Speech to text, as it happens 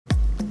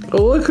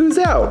Oh, look who's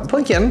out,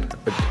 Pumpkin.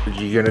 Are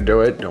you gonna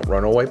do it? Don't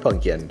run away,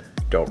 Pumpkin.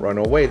 Don't run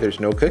away.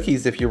 There's no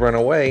cookies if you run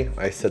away.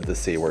 I said the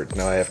C word.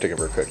 Now I have to give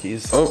her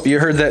cookies. Oh, you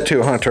heard that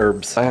too, huh,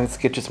 Turbs? Let's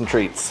get you some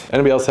treats.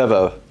 Anybody else have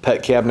a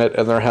pet cabinet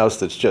in their house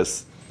that's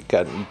just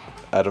gotten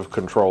out of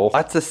control?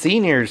 Lots of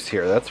seniors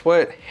here. That's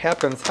what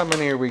happens. How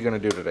many are we gonna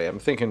do today? I'm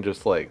thinking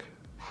just like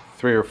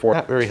 3 or 4.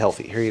 Not very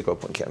healthy. Here you go,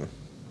 Pumpkin.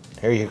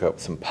 There you go.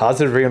 Some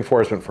positive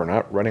reinforcement for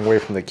not running away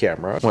from the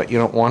camera. What, you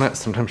don't want it?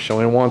 Sometimes she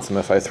only wants them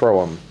if I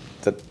throw them.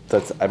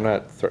 I'm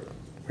not, what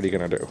are you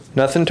gonna do?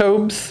 Nothing,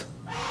 Tobes?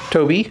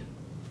 Toby?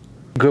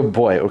 Good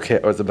boy. Okay,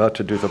 I was about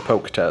to do the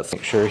poke test.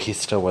 Make sure he's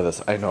still with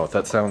us. I know,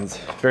 that sounds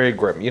very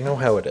grim. You know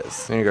how it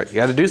is. There you go. You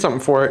gotta do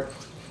something for it.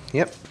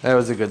 Yep, that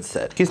was a good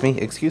set.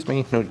 Excuse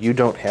me. No, you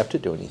don't have to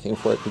do anything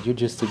for it, but you're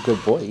just a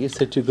good boy. You're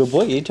such a good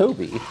boy, hey,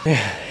 Toby.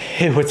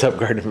 Hey, what's up,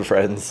 garden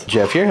friends?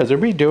 Jeff here. How's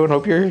everybody doing?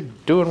 Hope you're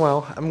doing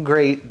well. I'm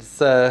great.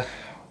 It's,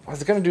 I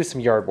was gonna do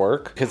some yard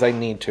work, because I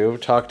need to.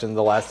 Talked in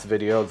the last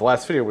video. The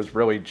last video was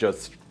really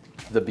just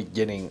the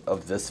beginning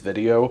of this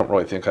video. I don't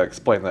really think I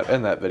explained that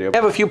in that video. I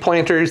have a few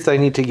planters I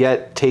need to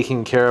get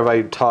taken care of.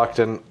 I talked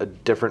in a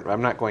different,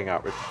 I'm not going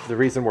out. The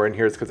reason we're in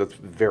here is because it's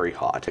very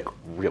hot, like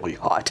really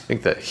hot. I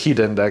think the heat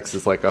index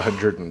is like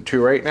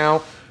 102 right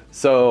now.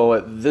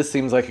 So this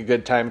seems like a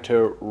good time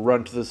to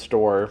run to the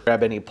store,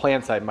 grab any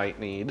plants I might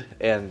need,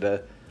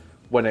 and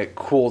when it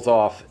cools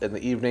off in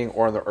the evening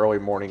or in the early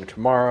morning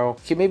tomorrow,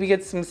 you can maybe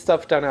get some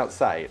stuff done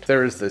outside.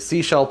 There's the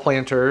seashell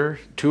planter,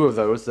 2 of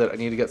those that I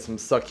need to get some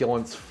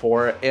succulents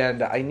for,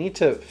 and I need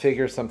to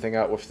figure something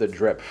out with the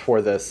drip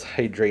for this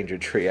hydrangea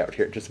tree out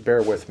here. Just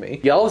bear with me.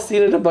 Y'all have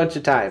seen it a bunch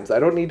of times. I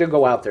don't need to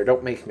go out there,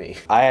 don't make me.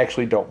 I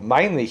actually don't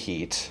mind the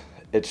heat.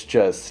 It's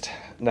just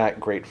not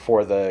great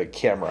for the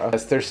camera.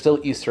 Yes, there's still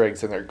Easter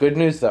eggs in there. Good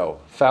news though,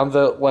 found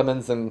the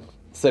lemons and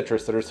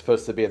citrus that are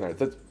supposed to be in there.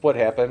 That's what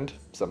happened.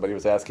 Somebody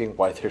was asking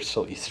why there's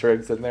still Easter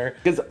eggs in there.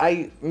 Because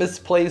I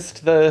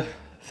misplaced the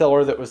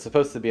filler that was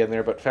supposed to be in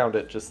there, but found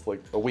it just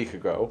like a week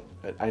ago.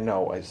 I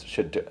know I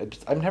should do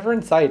I'm never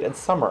inside. It's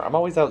summer. I'm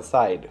always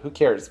outside. Who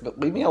cares? But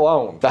leave me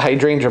alone. The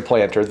hydrangea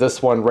planter,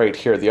 this one right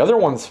here. The other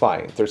one's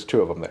fine. There's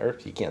 2 of them there.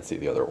 You can't see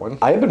the other one.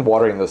 I have been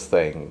watering this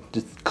thing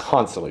just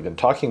constantly. Been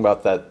talking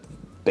about that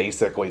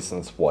basically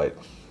since what?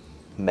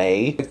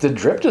 May. The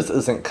drip just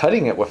isn't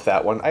cutting it with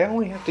that one. I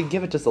only have to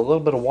give it just a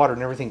little bit of water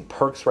and everything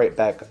perks right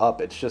back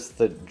up. It's just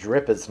the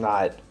drip is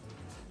not,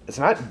 it's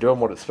not doing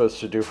what it's supposed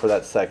to do for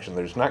that section.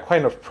 There's not quite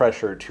enough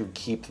pressure to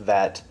keep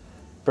that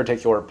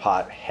particular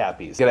pot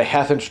happy. Get a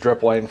 1/2 inch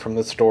drip line from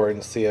the store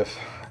and see if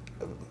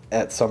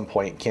at some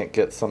point can't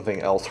get something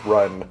else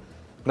run,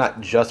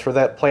 not just for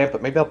that plant,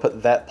 but maybe I'll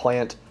put that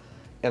plant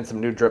and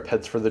some new drip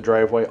heads for the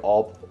driveway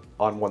all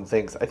on one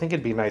thing. So I think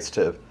it'd be nice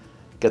to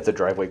get the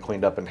driveway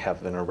cleaned up and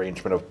have an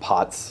arrangement of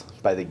pots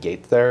by the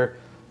gate there.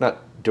 Not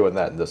doing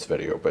that in this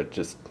video, but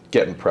just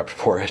getting prepped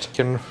for it.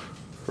 Can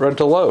run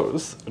to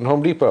Lowe's and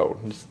Home Depot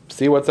and just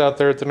see what's out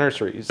there at the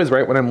nurseries. It's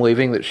right when I'm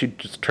leaving that she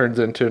just turns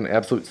into an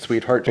absolute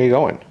sweetheart. Where are you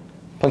going?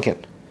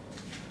 Pumpkin.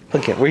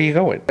 Pumpkin, where are you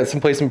going? Got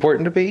someplace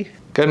important to be?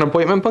 Got an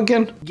appointment,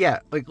 Pumpkin? Yeah,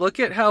 like look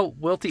at how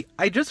wilty.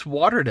 I just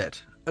watered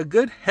it. A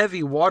good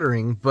heavy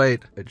watering,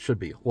 but it should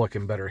be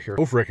looking better here.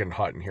 So freaking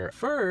hot in here.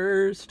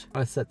 First,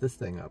 I set this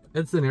thing up.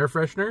 It's an air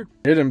freshener.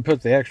 I didn't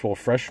put the actual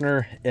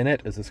freshener in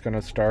it. Is this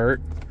gonna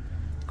start?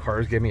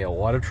 Cars gave me a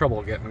lot of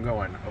trouble getting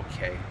going.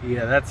 Okay,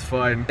 yeah, that's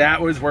fun.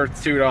 That was worth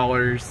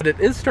 $2. But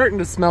it is starting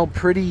to smell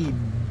pretty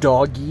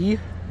doggy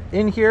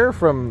in here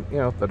from, you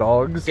know, the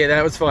dogs. Yeah,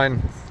 that was fun.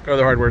 Go to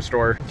the hardware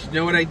store. You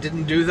know what I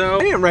didn't do though?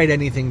 I didn't write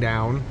anything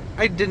down.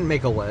 I didn't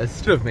make a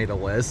list. Should have made a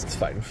list. It's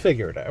fine,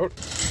 figure it out.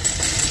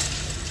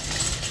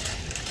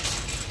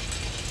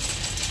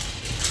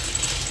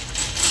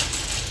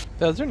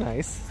 Those are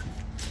nice.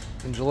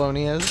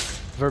 Angelonias,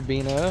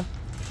 verbena,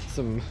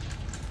 some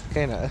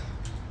kind of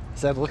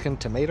sad looking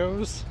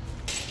tomatoes.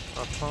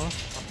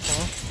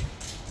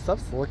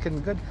 Stuff's looking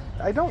good.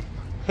 I don't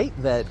hate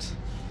that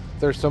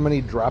there's so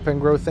many drop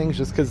and grow things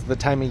just because the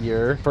time of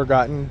year.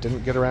 Forgotten,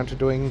 didn't get around to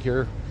doing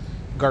your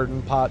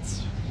garden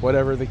pots,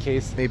 whatever the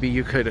case. Maybe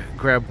you could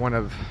grab one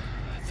of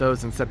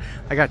those instead.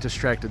 I got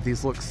distracted.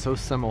 These look so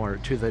similar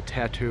to the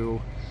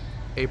tattoo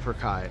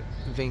apricot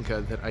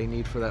vinca that I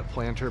need for that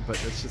planter,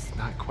 but it's just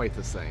not quite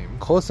the same.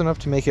 Close enough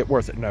to make it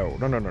worth it. No.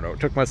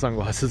 Took my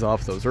sunglasses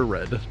off. Those are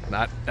red.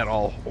 Not at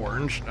all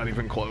orange. Not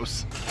even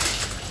close.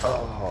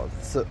 Oh,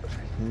 so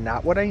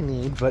not what I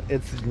need, but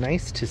it's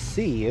nice to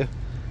see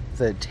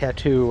the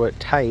tattoo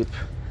type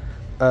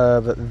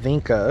of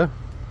vinca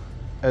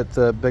at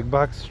the big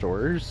box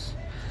stores.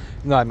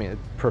 No, I mean, I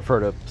prefer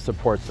to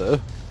support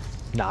the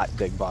not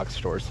big box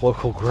stores,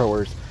 local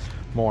growers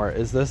more.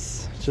 Is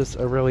this just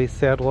a really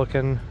sad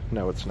looking?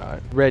 No, it's not.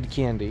 Red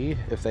candy.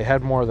 If they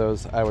had more of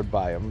those, I would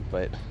buy them,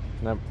 but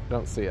no,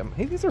 don't see them.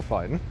 Hey, these are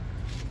fun.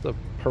 The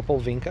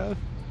purple vinca,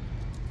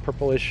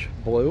 purplish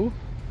blue.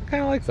 I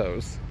kind of like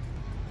those.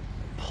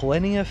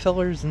 Plenty of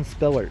fillers and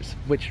spillers,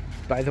 which,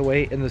 by the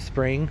way, in the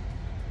spring,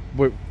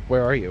 where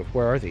are you?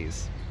 Where are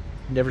these?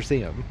 Never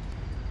see them.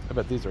 I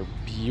bet these are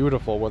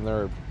beautiful when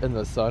they're in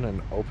the sun and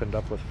opened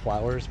up with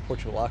flowers.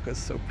 Portulaca is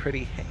so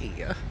pretty.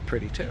 Hey,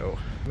 pretty too.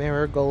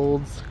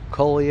 Marigolds,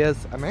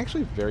 Coleus. I'm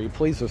actually very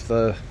pleased with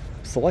the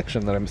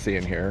selection that I'm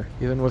seeing here.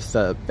 Even with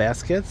the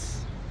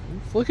baskets,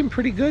 it's looking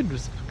pretty good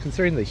just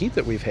considering the heat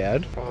that we've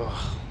had.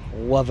 Oh,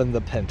 loving the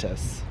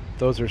Pentas.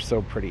 Those are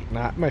so pretty.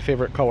 Not my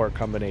favorite color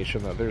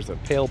combination though. There's a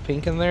pale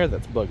pink in there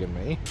that's bugging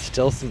me.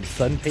 Still some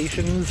sun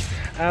patiens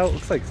out.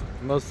 Looks like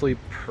mostly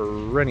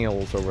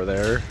perennials over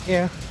there.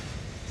 Yeah,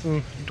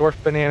 some dwarf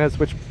bananas,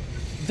 which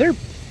they're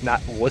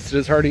not listed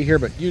as hardy here,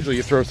 but usually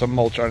you throw some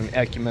mulch on an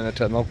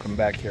Acuminata and they'll come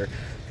back here.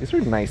 These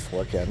are nice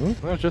looking.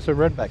 That was just a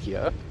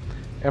Rudbeckia.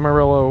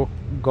 Amarillo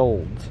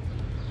gold.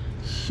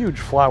 Huge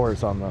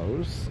flowers on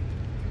those.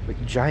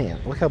 Like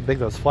giant. Look how big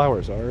those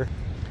flowers are.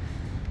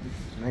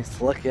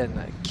 Nice looking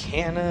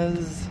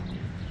cannas,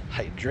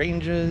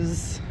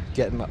 hydrangeas,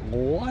 getting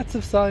lots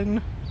of sun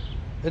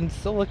and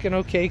still looking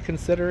okay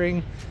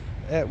considering,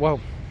 well,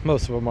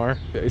 most of them are.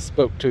 I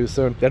spoke to,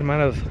 so that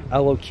amount of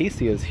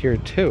alocaceas here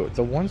too.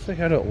 The ones that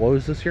had at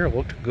Lowe's this year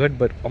looked good,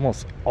 but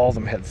almost all of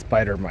them had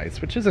spider mites,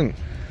 which isn't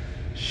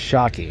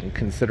shocking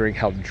considering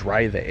how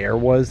dry the air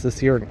was this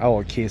year. And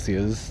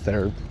alocaceas,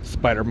 they're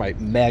spider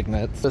mite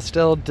magnets, but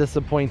still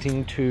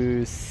disappointing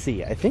to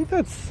see. I think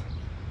that's,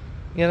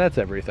 yeah, that's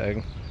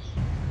everything.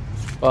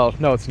 Well,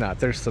 no, it's not.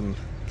 There's some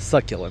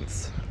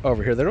succulents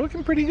over here. They're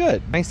looking pretty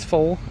good. Nice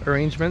full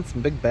arrangements,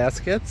 some big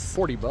baskets.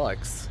 40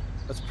 bucks.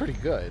 That's pretty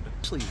good.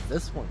 Actually,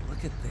 this one,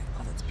 look at that.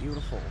 Oh, that's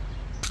beautiful.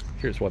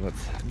 Here's one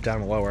that's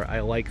down lower. I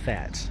like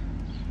that.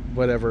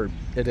 Whatever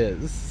it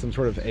is. Some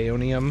sort of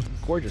aeonium.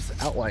 Gorgeous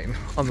outline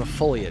on the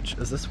foliage.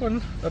 Is this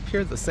one up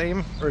here the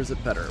same, or is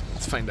it better?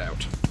 Let's find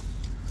out.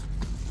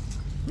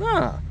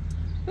 Ah,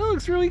 that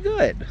looks really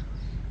good.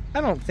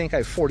 I don't think I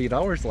have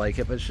 $40 like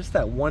it, but it's just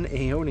that one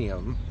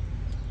aeonium.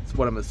 That's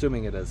what I'm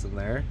assuming it is in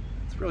there.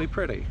 It's really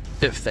pretty.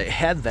 If they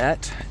had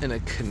that in a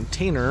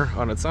container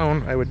on its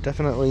own, I would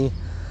definitely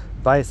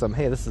buy some.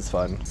 Hey, this is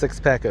fun.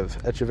 6-pack of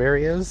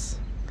Echeverias.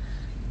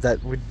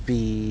 That would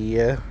be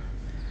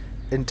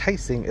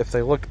enticing if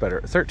they looked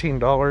better.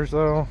 $13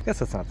 though. I guess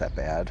that's not that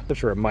bad. I have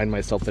to remind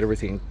myself that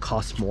everything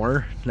costs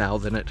more now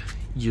than it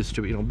used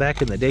to. You know,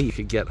 back in the day you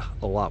could get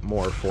a lot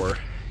more for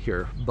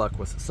your buck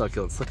with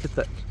succulents. Look at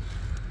that.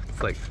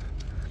 It's like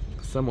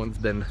someone's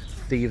been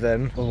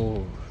thieving.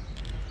 Oh,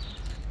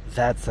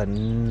 that's a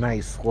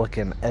nice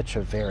looking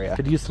Echeveria.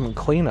 Could use some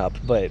cleanup,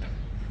 but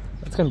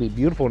it's gonna be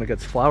beautiful when it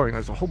gets flowering.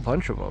 There's a whole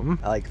bunch of them.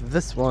 I like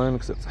this one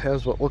because it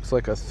has what looks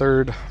like a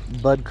third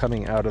bud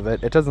coming out of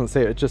it. It doesn't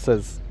say it just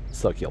says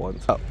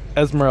succulents. Oh,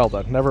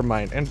 Esmeralda, never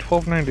mind. And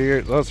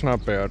 $12.98, that's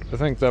not bad. I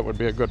think that would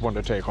be a good one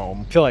to take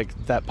home. I feel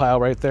like that pile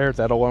right there,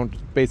 that alone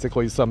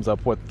basically sums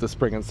up what the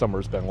spring and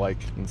summer's been like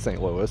in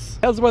St. Louis.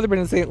 How's the weather been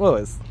in St.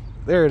 Louis?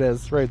 There it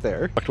is, right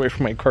there. Walked away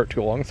from my cart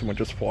too long, someone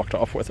just walked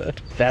off with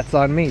it. That's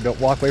on me. Don't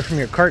walk away from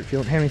your cart if you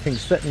don't have anything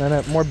sitting in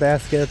it. More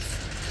baskets.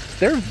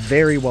 They're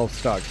very well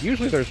stocked.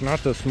 Usually there's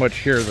not this much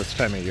here this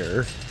time of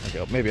year.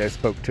 Okay, maybe I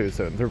spoke too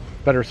soon. They're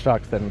better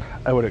stocked than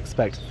I would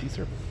expect. These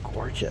are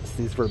gorgeous.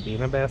 These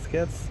verbena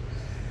baskets.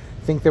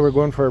 I think they were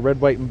going for a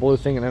red, white, and blue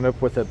thing and ended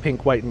up with a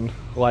pink, white, and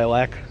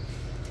lilac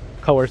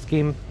color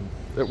scheme.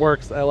 It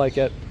works. I like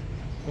it.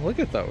 Look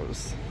at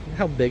those. Look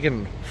how big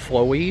and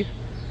flowy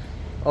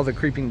all the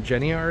creeping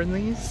Jenny are in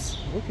these.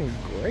 Looking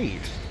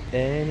great.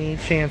 Any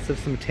chance of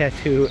some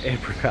tattoo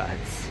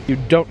apricots? You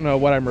don't know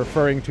what I'm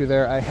referring to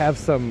there. I have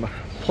some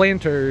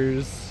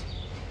planters.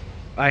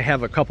 I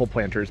have a couple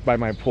planters by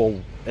my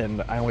pool,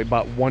 and I only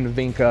bought one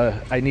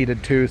Vinca. I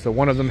needed two, so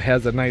one of them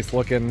has a nice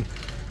looking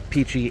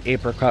peachy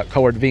apricot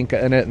colored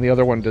Vinca in it, and the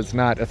other one does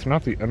not. It's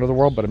not the end of the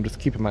world, but I'm just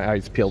keeping my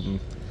eyes peeled in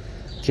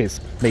case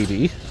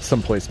maybe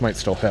someplace might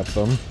still have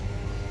them.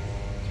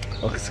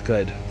 Looks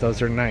good.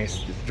 Those are nice.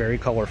 Very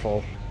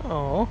colorful.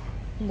 Oh,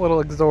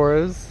 little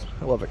Ixoras.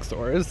 I love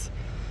Ixoras.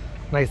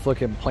 Nice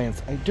looking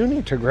plants. I do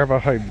need to grab a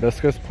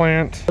hibiscus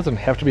plant. It doesn't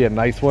have to be a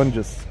nice one,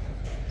 just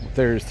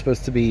there's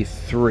supposed to be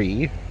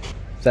 3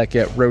 that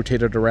get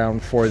rotated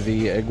around for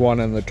the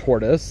iguana and the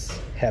tortoise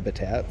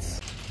habitats.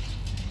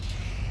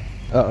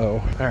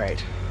 Uh-oh.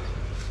 Alright.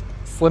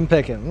 Slim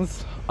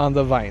pickings on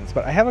the vines,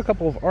 but I have a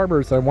couple of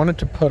arbors I wanted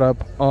to put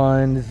up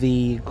on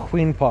the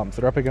queen palms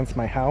that are up against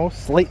my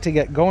house. Late to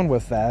get going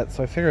with that,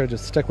 so I figured I'd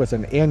just stick with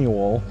an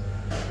annual.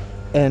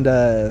 And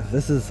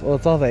this is, well,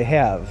 it's all they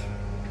have.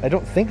 I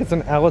don't think it's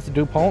an Alice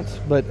Dupont,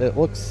 but it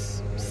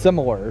looks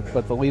similar,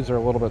 but the leaves are a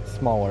little bit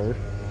smaller.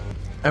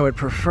 I would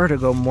prefer to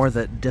go more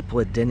that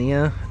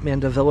Diplodynia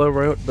Mandevilla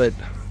wrote, but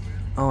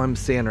all I'm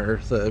seeing are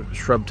the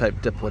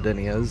shrub-type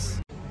Diplodynias.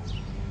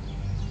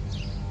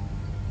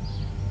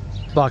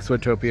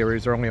 Boxwood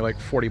topiaries are only like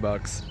 40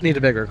 bucks. Need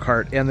a bigger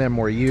cart and then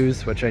more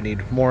used, which I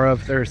need more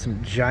of. There are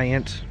some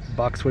giant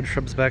boxwood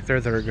shrubs back there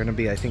that are going to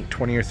be, I think,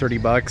 20 or 30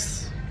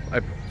 bucks.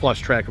 I've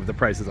lost track of the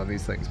prices on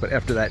these things, but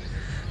after that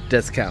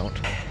discount,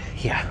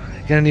 yeah,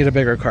 gonna need a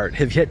bigger cart.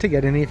 Have yet to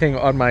get anything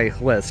on my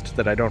list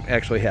that I don't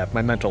actually have,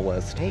 my mental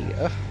list. Hey,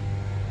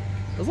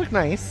 those look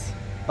nice.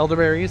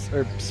 Elderberries,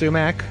 or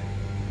sumac.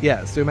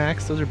 Yeah,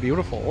 sumacs, those are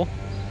beautiful.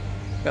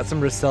 Got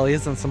some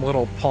Roselias and some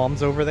little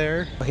palms over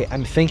there. Okay,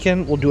 I'm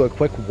thinking we'll do a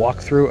quick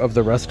walkthrough of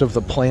the rest of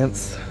the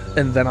plants,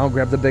 and then I'll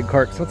grab the big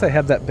cart. 'Cause once I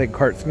have that big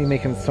cart, it's me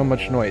making so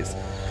much noise.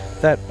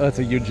 That's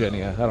a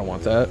Eugenia. I don't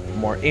want that.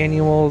 More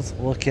annuals,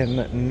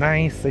 looking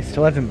nice. They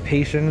still have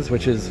impatiens,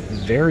 which is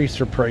very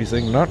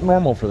surprising. Not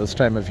normal for this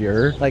time of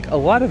year. Like, a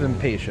lot of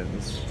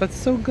impatiens. That's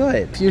so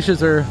good.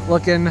 Fuchsias are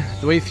looking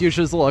the way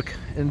fuchsias look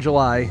in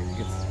July.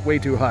 It's way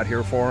too hot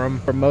here for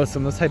them. For most of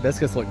them, those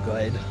hibiscus look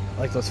good. I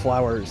like those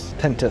flowers.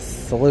 Pentas,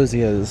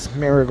 celosias,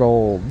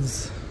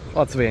 marigolds.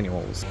 Lots of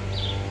annuals.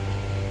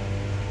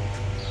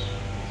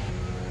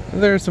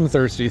 There are some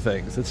thirsty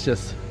things. It's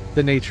just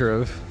the nature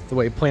of the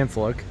way plants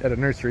look at a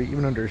nursery,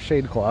 even under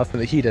shade cloth,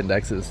 and the heat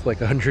index is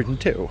like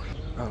 102.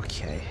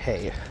 Okay,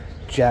 hey,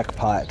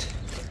 jackpot.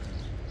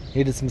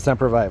 Needed some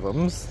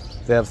sempervivums.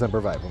 They have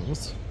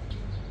sempervivums.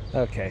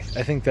 Okay,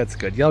 I think that's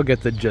good. Y'all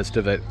get the gist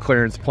of it.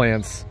 Clearance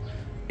plants,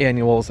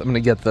 annuals. I'm gonna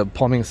get the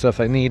plumbing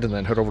stuff I need and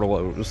then head over to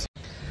Lowe's.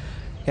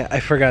 Yeah, I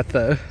forgot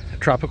the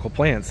tropical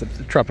plants.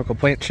 The tropical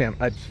plant champ.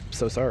 I'm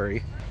so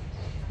sorry.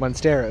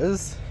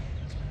 Monsteras.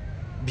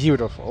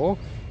 Beautiful.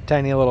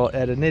 Tiny little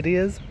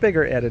Adenidias,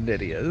 bigger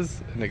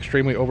Adenidias, an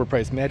extremely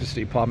overpriced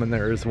Majesty Palm in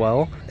there as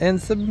well,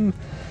 and some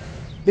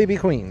baby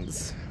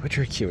queens, which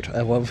are cute.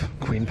 I love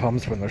queen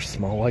palms when they're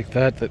small like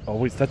that.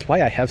 That's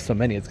why I have so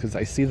many. It's because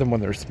I see them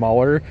when they're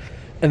smaller,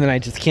 and then I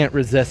just can't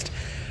resist.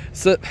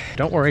 So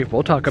don't worry,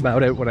 we'll talk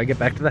about it when I get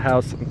back to the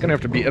house. I'm gonna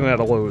have to be in and out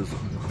of Lowe's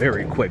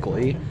very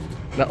quickly.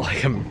 Not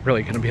like I'm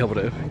really gonna be able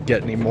to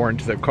get any more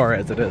into the car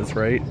as it is,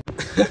 right?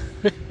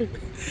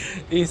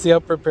 You see how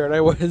prepared I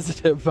was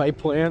to buy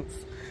plants?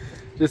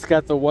 Just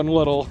got the one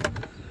little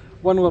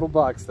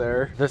box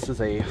there. This is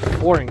a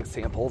flooring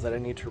sample that I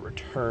need to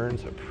return,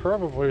 so I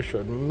probably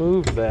should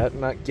move that,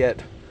 not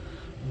get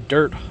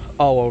dirt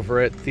all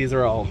over it. These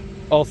are all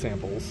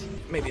samples.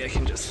 Maybe I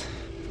can just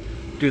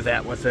do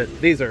that with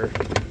it. These are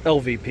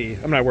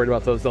LVP. I'm not worried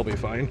about those, they'll be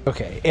fine.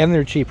 Okay, and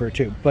they're cheaper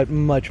too, but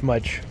much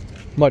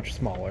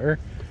smaller.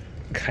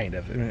 Kind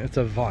of. I mean, it's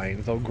a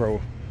vine, they'll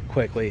grow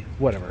quickly.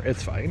 Whatever,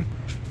 it's fine.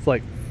 It's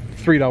like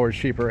 $3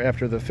 cheaper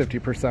after the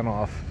 50%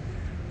 off.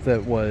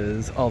 That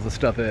was all the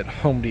stuff at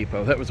Home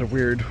Depot. That was a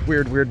weird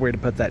way to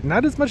put that.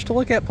 Not as much to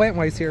look at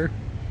plant-wise here.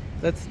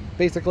 That's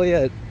basically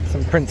it.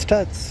 Some Prince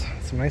Tuts.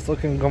 Some nice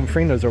looking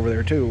Gomphrenas over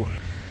there too.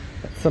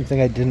 That's something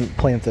I didn't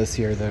plant this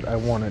year that I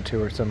wanted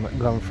to, or some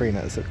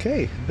Gomphrenas.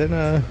 Okay, been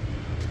a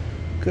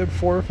good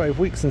 4 or 5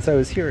 weeks since I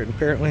was here, and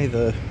apparently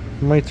the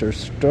mites are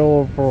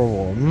still a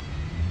problem.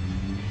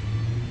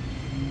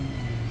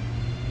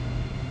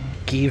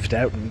 Skeeved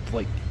out and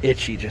like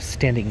itchy just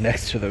standing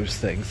next to those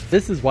things.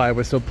 This is why I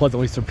was so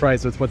pleasantly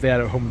surprised with what they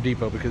had at Home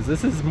Depot, because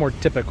this is more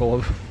typical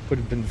of what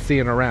I've been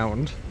seeing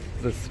around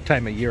this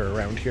time of year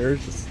around here.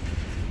 Just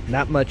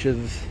not much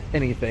of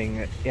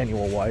anything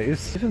annual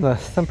wise. Even the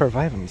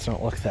sempervivums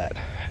don't look that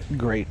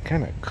great.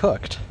 Kind of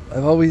cooked.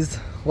 I've always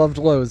loved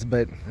Lowe's,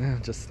 but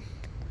just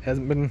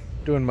hasn't been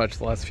doing much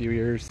the last few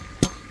years.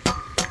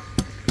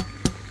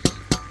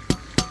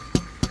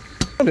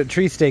 A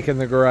tree stake in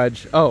the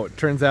garage. Oh, it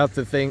turns out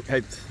the thing,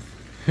 I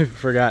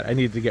forgot I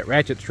needed to get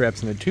ratchet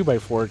straps and a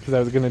 2x4 because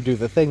I was going to do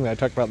the thing that I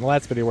talked about in the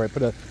last video where I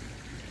put a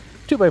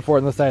 2x4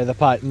 on the side of the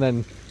pot and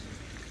then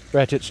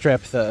ratchet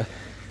strap the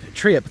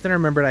tree up. But then I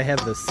remembered I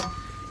have this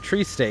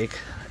tree stake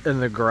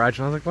in the garage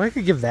and I was like, well, I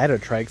could give that a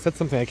try because that's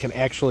something I can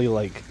actually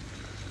like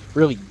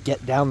really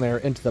get down there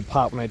into the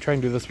pot. When I try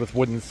and do this with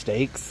wooden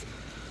stakes,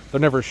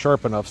 they're never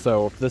sharp enough,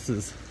 so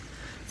this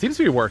seems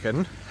to be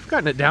working. I've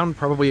gotten it down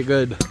probably a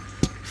good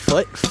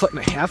foot and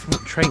a half. I'm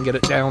gonna try and get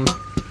it down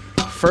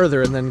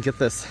further and then get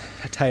this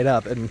tied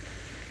up, and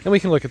then we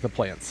can look at the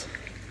plants.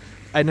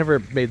 I never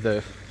made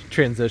the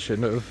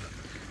transition of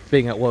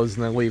being at Lowe's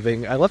and then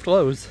leaving. I left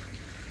Lowe's,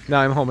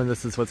 now I'm home, and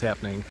this is what's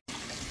happening.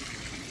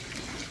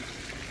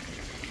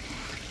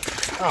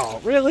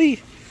 Oh,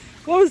 really?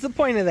 What was the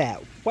point of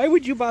that? Why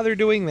would you bother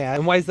doing that?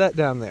 And why is that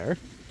down there?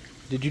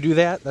 Did you do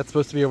that? That's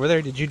supposed to be over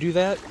there. Did you do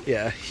that?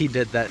 Yeah, he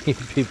did that.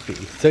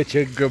 Such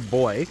a good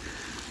boy.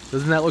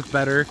 Doesn't that look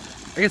better?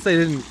 I guess I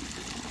didn't,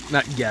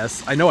 not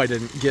guess, I know I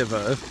didn't give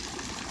a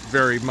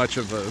very much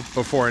of a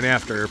before and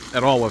after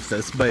at all with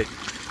this, but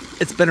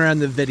it's been around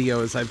the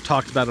videos, I've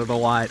talked about it a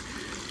lot.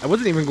 I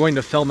wasn't even going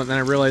to film it, and then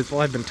I realized,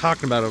 well, I've been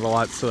talking about it a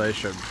lot, so I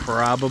should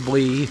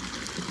probably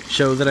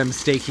show that I'm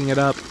staking it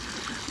up.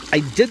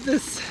 I did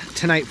this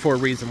tonight for a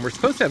reason. We're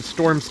supposed to have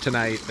storms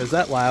tonight. Is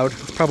that loud?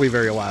 It's probably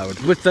very loud.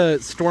 With the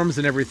storms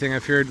and everything, I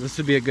figured this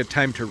would be a good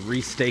time to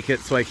restake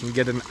it so I can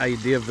get an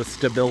idea of the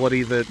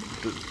stability that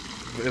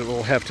it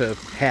will have to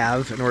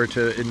have in order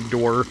to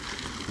endure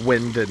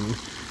wind and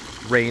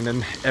rain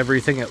and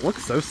everything. It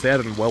looks so sad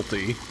and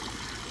welty.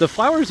 The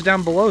flowers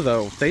down below,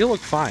 though, they look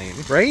fine,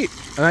 right?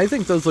 And I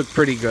think those look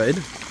pretty good,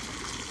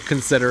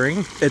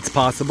 considering it's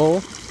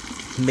possible.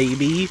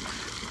 Maybe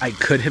I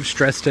could have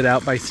stressed it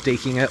out by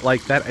staking it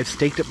like that. I've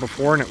staked it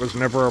before and it was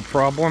never a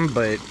problem,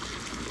 but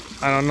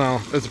I don't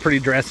know. It's a pretty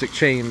drastic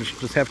change.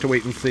 Just have to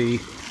wait and see.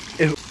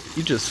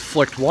 You just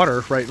flicked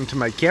water right into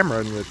my camera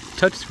and the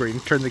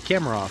touchscreen turned the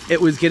camera off. It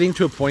was getting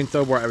to a point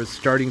though where I was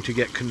starting to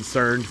get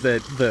concerned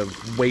that the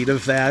weight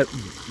of that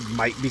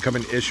might become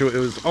an issue. It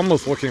was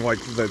almost looking like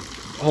the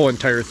whole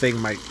entire thing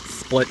might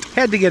split.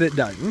 Had to get it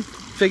done.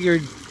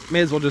 Figured may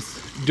as well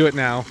just do it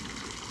now.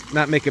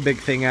 Not make a big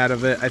thing out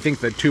of it. I think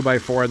the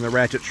 2x4 and the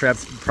ratchet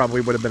straps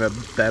probably would have been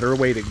a better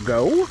way to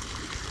go.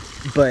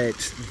 But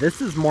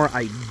this is more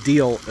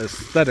ideal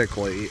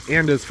aesthetically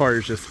and as far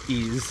as just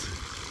ease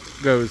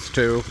goes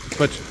too.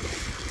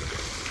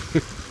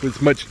 It was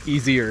much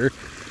easier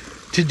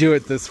to do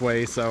it this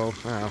way, so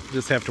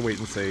just have to wait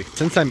and see.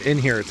 Since I'm in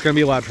here, it's gonna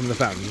be loud from the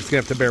fountain. Just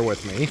gonna have to bear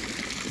with me.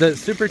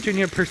 The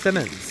Petunia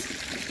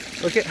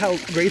persimmons. Look at how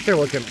great they're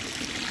looking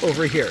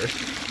over here.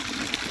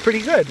 Pretty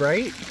good,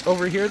 right?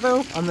 Over here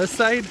though, on this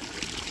side,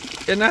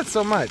 and not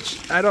so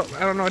much. I don't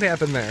know what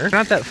happened there.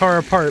 Not that far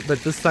apart,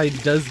 but this side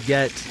does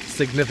get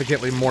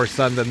significantly more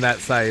sun than that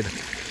side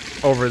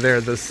over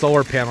there. The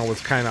solar panel was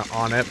kind of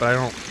on it, but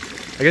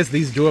I guess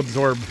these do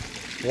absorb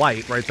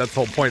light, right? That's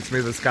the whole point. So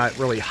maybe this got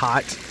really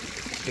hot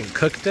and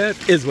cooked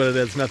it. Is what it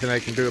is. Nothing I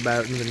can do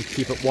about it, and then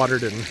keep it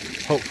watered and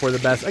hope for the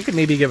best. I could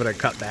maybe give it a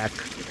cut back.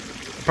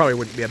 Probably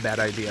wouldn't be a bad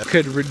idea.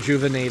 Could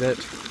rejuvenate it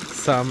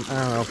some.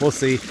 I don't know. We'll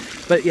see.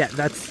 But yeah,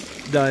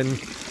 that's done.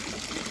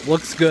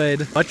 Looks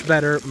good. Much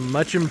better.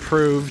 Much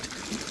improved.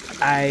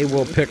 I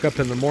will pick up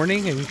in the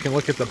morning, and you can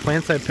look at the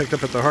plants I picked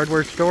up at the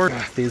hardware store.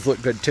 These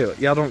look good too.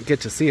 Y'all don't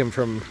get to see them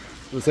from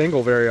this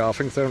angle very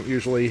often, because I don't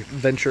usually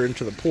venture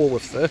into the pool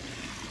with the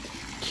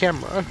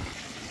camera.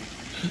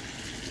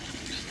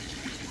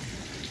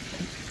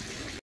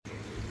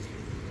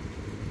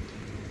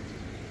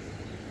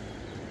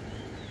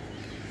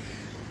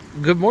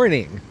 Good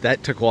morning.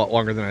 That took a lot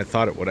longer than I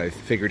thought it would. I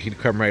figured he'd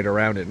come right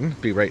around it and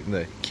be right in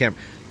the camera.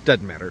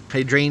 Doesn't matter.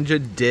 Hydrangea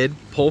did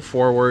pull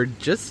forward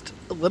just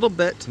a little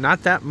bit.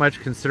 Not that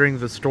much considering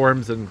the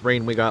storms and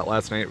rain we got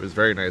last night. It was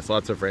very nice.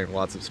 Lots of rain,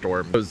 lots of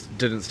storm. Those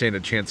didn't stand a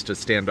chance to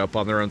stand up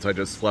on their own, so I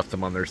just left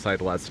them on their side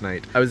last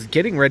night. I was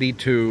getting ready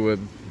to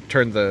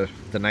turn the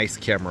nice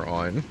camera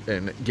on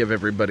and give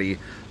everybody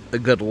a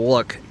good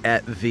look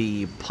at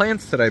the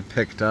plants that I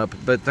picked up,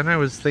 but then I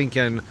was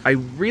thinking I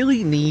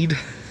really need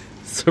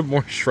some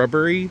more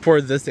shrubbery for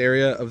this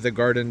area of the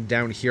garden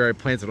down here. I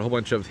planted a whole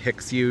bunch of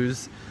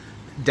Hicksieus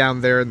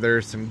down there, and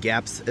there's some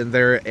gaps in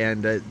there,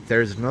 and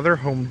there's another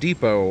Home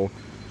Depot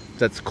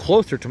that's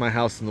closer to my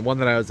house than the one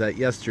that I was at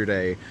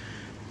yesterday,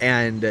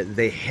 and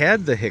they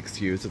had the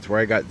Hicksieus. It's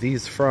where I got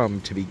these from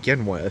to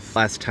begin with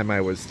last time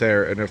I was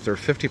there, and if they're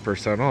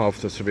 50%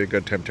 off, this would be a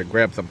good time to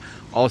grab them.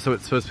 Also,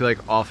 it's supposed to be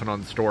like off and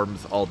on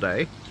storms all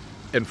day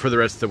and for the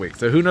rest of the week,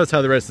 so who knows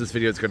how the rest of this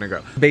video is going to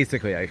go.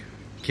 Basically, I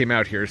came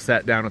out here,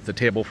 sat down at the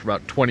table for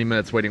about 20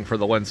 minutes waiting for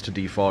the lens to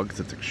defog because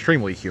it's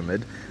extremely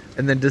humid,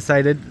 and then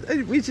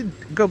decided we should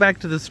go back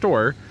to the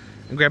store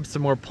and grab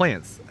some more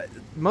plants.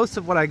 Most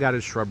of what I got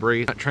is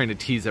shrubbery. Not trying to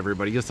tease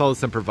everybody. You saw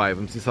the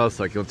sempervivums, you saw the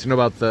succulents, you know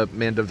about the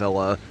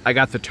mandevilla. I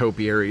got the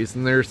topiaries,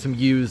 and there's some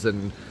yews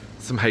and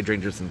some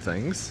hydrangeas and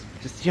things.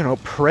 Just, you know,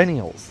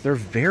 perennials. They're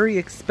very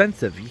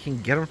expensive. You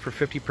can get them for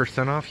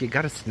 50% off. You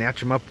gotta snatch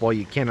them up while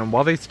you can, and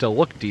while they still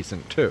look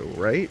decent too,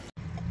 right?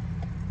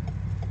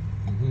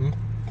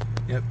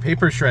 Yep,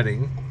 paper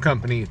shredding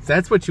company.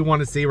 That's what you want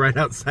to see right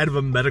outside of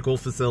a medical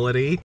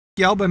facility.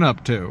 Y'all been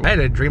up to? I had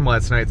a dream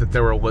last night that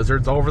there were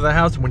lizards all over the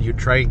house. When you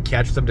try and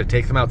catch them to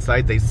take them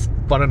outside, they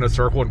spun in a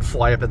circle and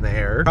fly up in the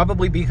air.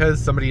 Probably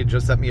because somebody had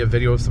just sent me a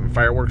video of some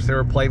fireworks they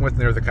were playing with,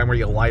 and they were the kind where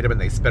you light them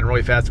and they spin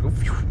really fast, go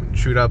and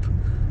shoot up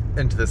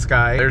into the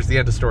sky. There's the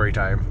end of story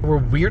time. There were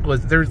weird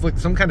lizards. There's like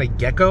some kind of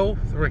gecko.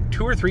 They were like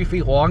 2 or 3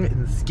 feet long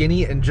and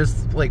skinny and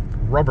just like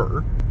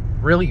rubber.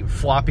 Really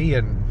floppy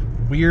and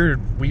weird,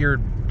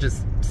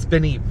 just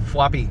spinny,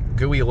 floppy,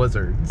 gooey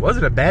lizards. It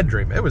wasn't a bad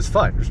dream. It was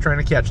fun. Just trying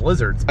to catch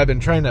lizards. I've been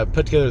trying to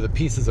put together the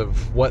pieces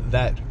of what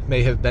that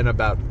may have been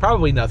about.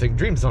 Probably nothing.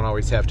 Dreams don't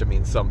always have to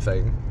mean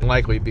something.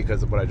 Likely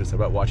because of what I just said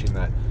about watching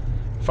that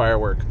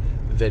firework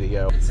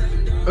video.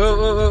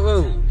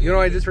 Oh. You know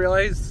what I just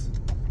realized?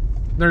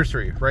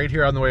 Nursery, right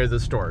here on the way to the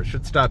store.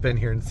 Should stop in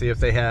here and see if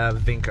they have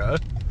vinca.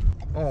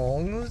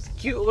 Oh, those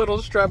cute little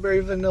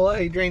strawberry vanilla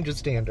hydrangea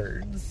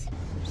standards.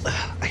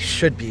 I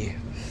should be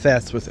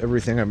fast with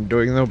everything I'm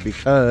doing though,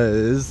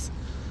 because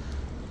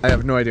I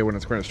have no idea when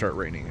it's going to start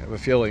raining. I have a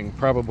feeling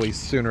probably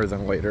sooner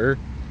than later.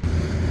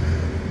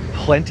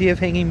 Plenty of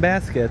hanging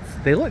baskets.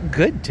 They look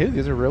good too.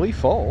 These are really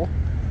full.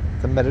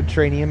 The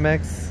Mediterranean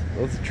mix.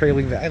 Those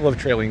trailing. I love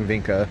trailing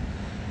vinca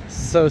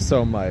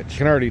so much. You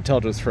can already tell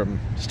just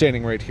from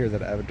standing right here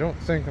that I don't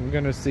think I'm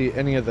going to see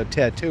any of the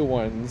tattoo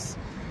ones,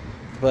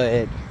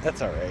 but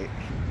that's all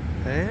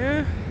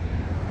right.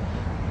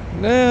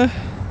 Nah.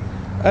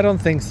 I don't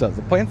think so.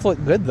 The plants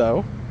look good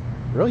though.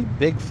 Really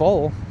big,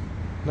 full,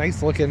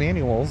 nice looking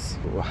annuals.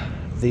 Ooh,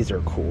 these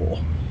are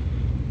cool.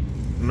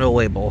 No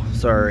label,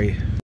 sorry.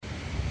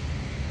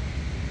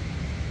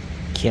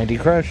 Candy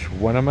Crush,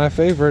 one of my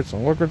favorites.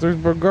 And look at these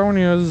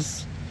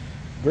begonias.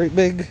 Great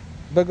big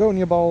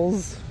begonia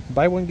balls.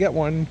 Buy one, get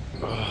one.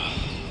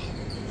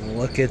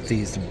 Look at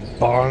these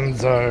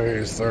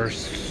bonsais. They're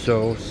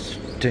so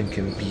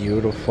stinking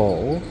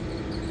beautiful.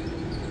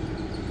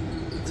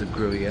 It's a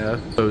Gruyere.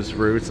 Those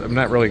roots, I'm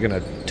not really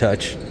gonna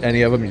touch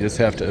any of them. You just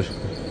have to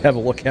have a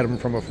look at them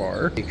from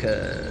afar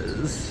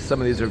because some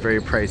of these are very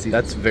pricey.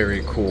 That's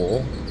very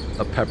cool.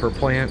 A pepper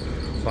plant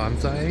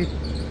bonsai.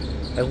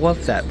 I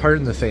love that.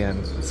 Pardon the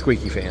fan,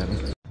 squeaky fan.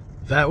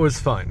 That was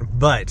fun,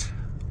 but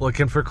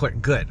looking for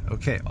good.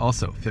 Okay,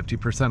 also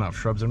 50% off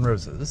shrubs and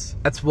roses.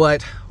 That's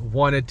what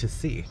wanted to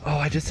see. Oh,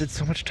 I just did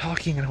so much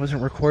talking and I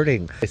wasn't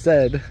recording. I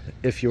said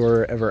if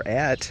you're ever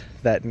at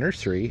that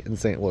nursery in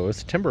St.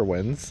 Louis,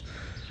 Timberwinds,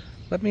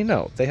 let me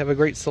know. They have a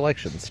great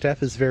selection.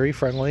 Staff is very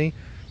friendly.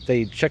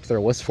 They checked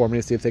their list for me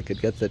to see if they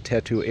could get the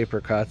tattoo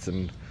apricots,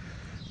 and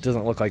it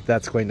doesn't look like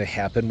that's going to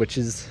happen, which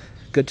is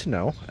good to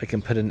know. I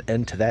can put an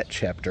end to that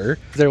chapter.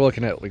 They're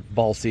looking at like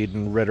Ballseed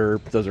and Ritter.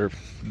 Those are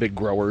big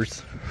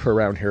growers for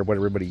around here, what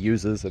everybody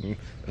uses, and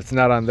if it's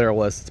not on their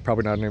list, it's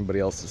probably not on anybody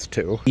else's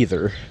too.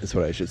 Either is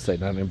what I should say,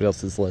 not on anybody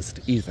else's list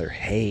either.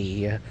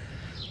 Hey,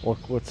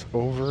 look what's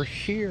over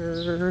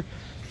here.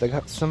 They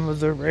got some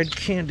of the red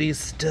candies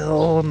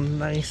still.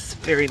 Nice,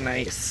 very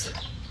nice.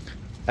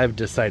 I've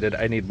decided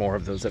I need more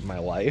of those in my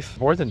life.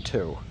 More than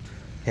 2.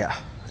 Yeah,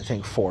 I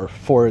think 4.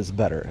 4 is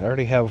better. I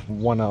already have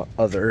 1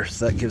 other,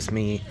 so that gives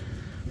me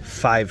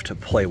 5 to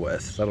play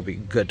with. That'll be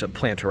good to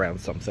plant around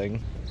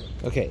something.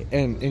 Okay,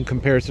 and in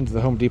comparison to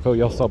the Home Depot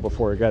y'all saw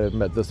before, I gotta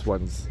admit this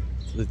one's,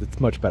 it's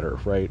much better,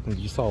 right? And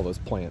you saw all those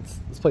plants.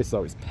 This place is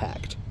always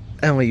packed.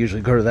 I only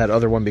usually go to that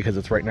other one because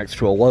it's right next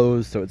to a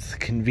Lowe's, so it's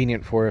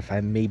convenient for if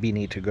I maybe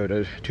need to go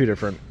to 2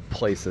 different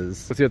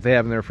places. Let's see what they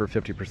have in there for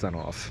 50%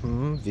 off.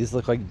 These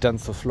look like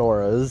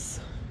densifloras.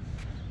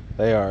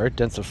 They are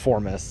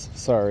densiformis.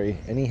 Sorry.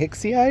 Any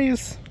Hicksy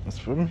eyes?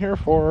 That's what I'm here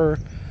for.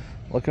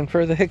 Looking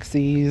for the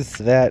Hicksies.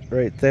 That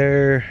right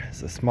there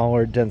is a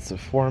smaller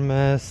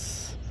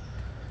densiformis.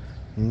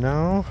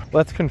 No?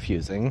 Well, that's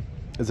confusing.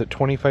 Is it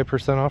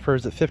 25% off or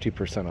is it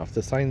 50% off?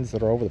 The signs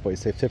that are all over the place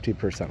say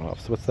 50%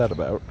 off. So what's that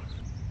about?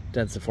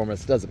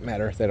 Densiformis, doesn't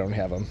matter. They don't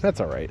have them. That's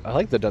all right. I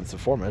like the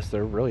densiformis.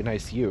 They're really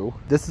nice yew.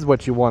 This is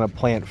what you want to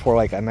plant for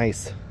like a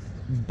nice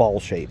ball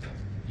shape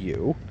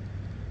yew.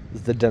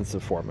 Is the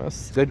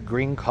densiformis. Good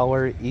green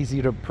color,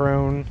 easy to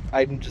prune.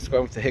 I'm just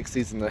going with the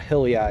Hicksies and the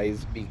Hilly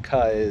Eyes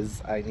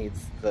because I need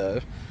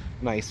the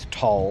nice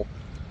tall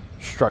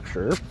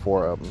structure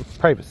for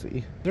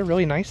privacy. They're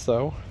really nice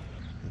though.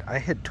 I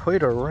had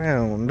toyed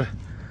around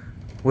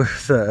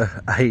with the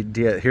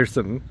idea. Here's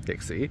some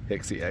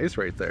Hicksy eyes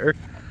right there.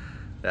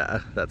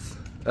 Yeah, that's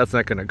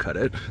not gonna cut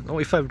it.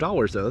 Only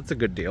 $5 though, that's a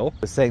good deal.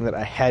 I was saying that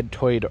I had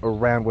toyed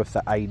around with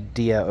the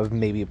idea of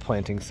maybe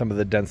planting some of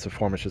the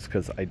densiformis just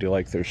because I do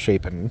like their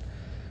shape and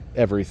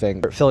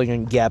everything. Filling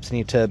in gaps,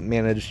 need to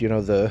manage, you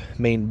know, the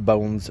main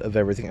bones of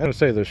everything. I would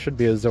say there should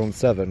be a zone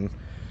 7.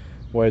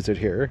 Why is it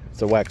here?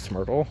 It's a wax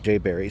myrtle.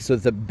 Jayberry. So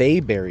the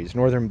bayberries,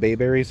 northern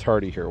bayberries,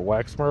 hardy here.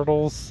 Wax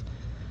myrtles,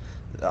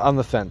 on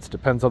the fence.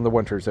 Depends on the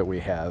winters that we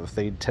have.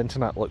 They tend to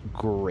not look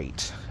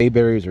great.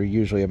 Bayberries are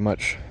usually a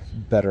much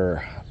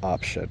better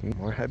option.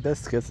 More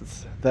hibiscus.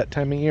 It's that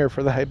time of year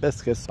for the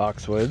hibiscus.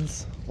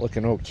 Boxwoods,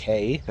 looking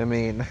okay. I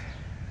mean,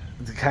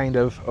 it's kind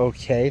of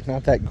okay.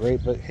 Not that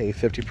great, but hey,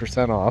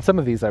 50% off. Some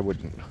of these I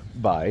wouldn't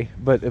buy,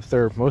 but if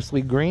they're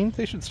mostly green,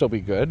 they should still be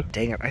good.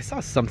 Dang it, I saw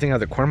something out of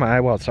the corner of my eye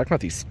while I was talking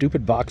about these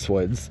stupid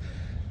boxwoods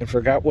and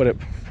forgot what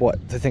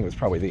the thing was.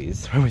 Probably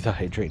these. Probably the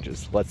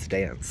hydrangeas. Let's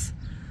Dance.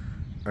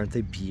 Aren't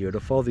they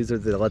beautiful? These are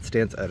the Let's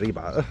Dance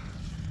Arriba.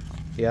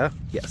 Yeah?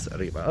 Yes,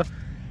 Arriba.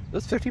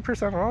 Those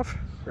 50% off?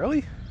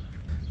 Really?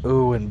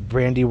 Ooh, and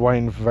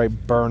Brandywine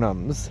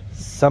viburnums.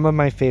 Some of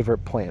my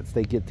favorite plants.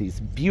 They get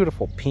these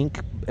beautiful pink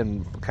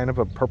and kind of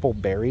a purple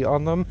berry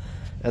on them.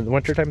 And the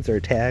winter times they're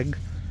a tag.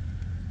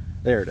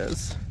 There it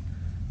is.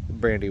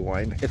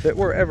 Brandywine. If it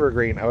were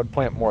evergreen, I would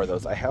plant more of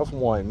those. I have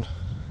one,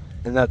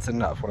 and that's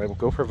enough. When I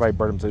go for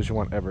viburnums, I usually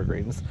want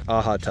evergreens.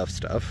 Aha, tough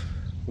stuff.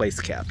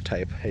 Lace cap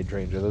type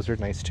hydrangea. Those are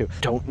nice too.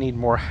 Don't need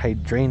more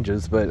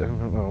hydrangeas, but I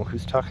don't know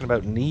who's talking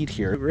about need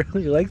here. I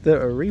really like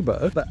the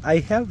Arriba, but I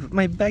have,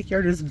 my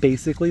backyard is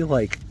basically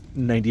like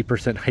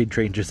 90%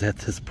 hydrangeas at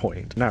this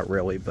point. Not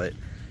really, but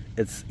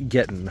it's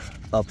getting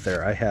up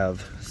there. I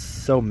have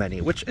so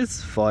many, which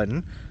is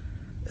fun.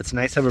 It's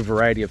nice to have a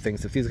variety of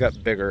things. If these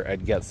got bigger,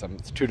 I'd get some.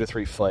 It's 2 to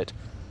 3 foot,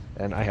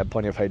 and I have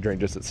plenty of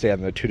hydrangeas that stay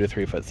on the 2 to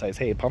 3 foot size.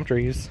 Hey, palm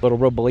trees, little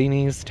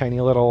robelinis, tiny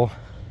little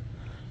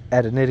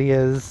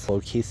adenidias,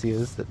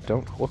 locasias that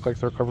don't look like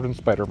they're covered in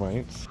spider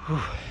mites. Whew.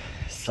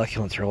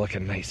 Succulents are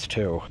looking nice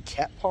too.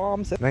 Cat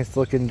palms, nice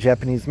looking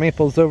Japanese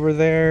maples over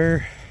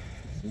there.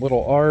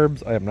 Little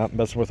arbs. I am not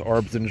messing with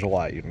arbs in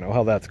July. You know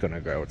how that's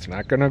gonna go. It's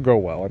not gonna go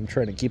well. I'm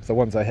trying to keep the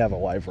ones I have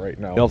alive right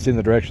now. Y'all seen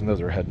the direction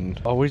those are heading.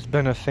 Always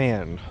been a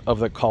fan of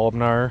the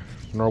columnar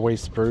Norway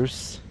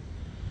spruce.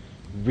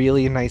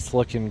 Really nice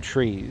looking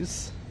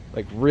trees.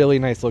 Like really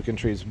nice looking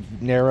trees.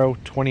 Narrow,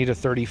 20 to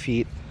 30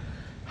 feet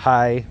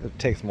high. It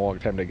takes them a long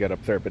time to get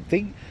up there, but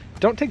they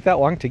don't take that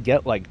long to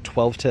get like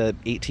 12 to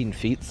 18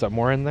 feet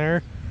somewhere in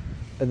there.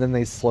 and then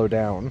they slow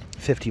down.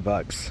 50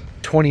 bucks.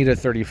 20 to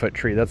 30 foot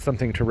tree. That's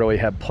something to really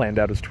have planned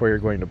out as to where you're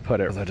going to put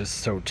it. That is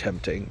so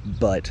tempting.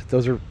 But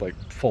those are like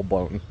full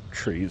blown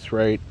trees,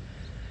 right?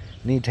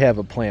 Need to have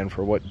a plan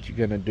for what you're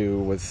gonna do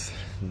with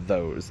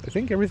those. I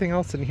think everything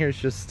else in here is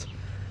just,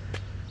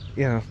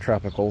 you know,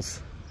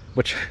 tropicals.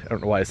 Which, I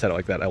don't know why I said it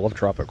like that. I love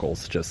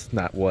tropicals, just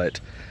not what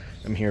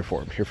I'm here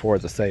for. I'm here for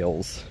the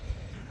sales.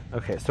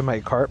 Okay, so my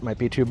cart might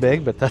be too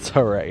big, but that's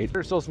all right.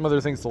 There's still some other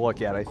things to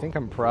look at. I think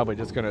I'm probably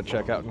just gonna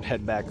check out and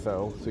head back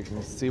though, so you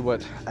can see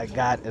what I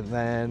got and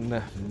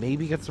then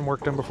maybe get some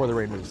work done before the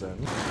rain moves in.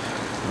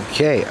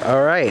 Okay,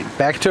 all right,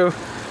 back to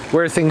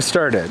where things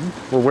started.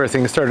 Well, where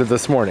things started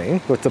this morning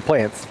with the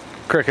plants.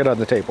 Cricket on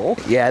the table.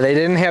 Yeah, they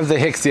didn't have the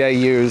Hicksii I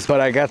used, but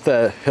I got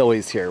the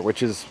Hillies here,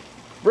 which is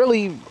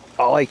really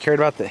all I cared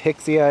about. The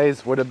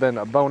Hicksii would have been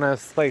a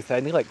bonus. Like I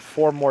said, I need like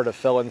 4 more to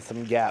fill in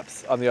some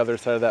gaps on the other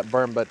side of that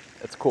berm, but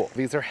it's cool.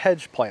 These are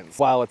hedge plants.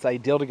 While it's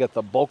ideal to get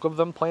the bulk of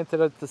them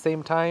planted at the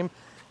same time,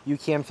 you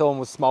can fill them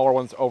with smaller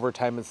ones over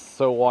time as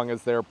so long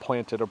as they're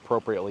planted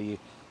appropriately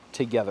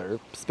together,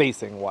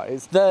 spacing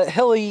wise. The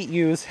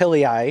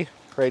Hillii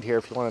right here,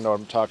 if you want to know what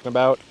I'm talking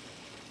about.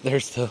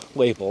 There's the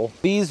label.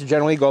 These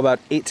generally go about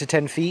 8 to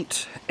 10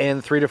 feet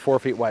and 3 to 4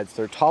 feet wide. So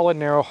they're tall and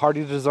narrow,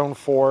 hardy to zone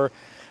 4.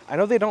 I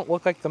know they don't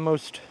look like the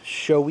most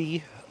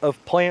showy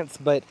of plants,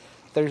 but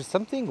there's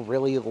something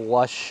really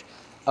lush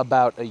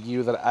about a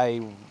yew that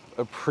I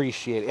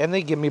appreciate. And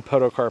they give me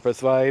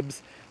podocarpus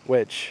vibes,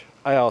 which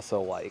I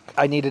also like.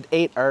 I needed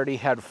 8, I already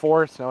had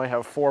 4, so now I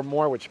have 4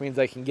 more, which means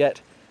I can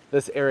get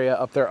this area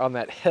up there on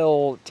that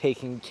hill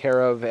taken care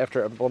of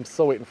after. Well, I'm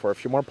still waiting for a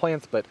few more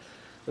plants, but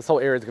this whole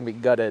area is going to be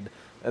gutted,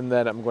 and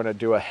then I'm going to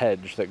do a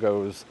hedge that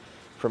goes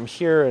from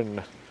here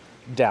and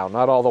down,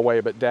 not all the way,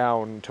 but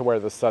down to where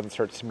the sun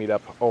starts to meet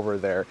up over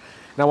there.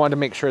 And I wanted to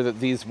make sure that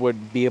these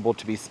would be able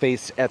to be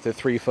spaced at the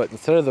 3 foot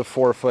instead of the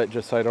 4 foot,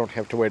 just so I don't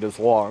have to wait as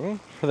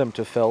long for them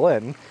to fill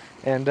in.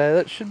 And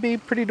that should be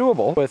pretty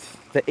doable with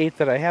the 8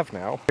 that I have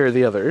now. Here are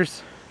the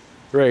others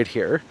right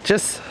here.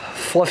 Just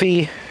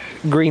fluffy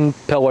green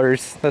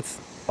pillars. That's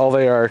all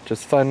they are.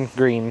 Just fun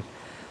green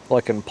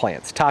looking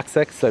plants.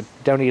 Toxic, so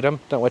don't eat them.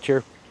 Don't let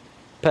your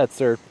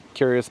pets or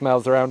curious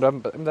mouths around them.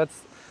 But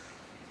that's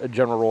a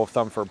general rule of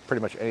thumb for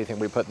pretty much anything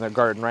we put in the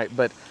garden, right?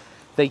 But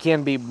they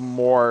can be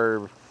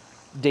more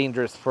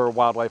dangerous for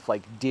wildlife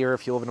like deer.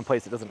 If you live in a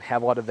place that doesn't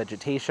have a lot of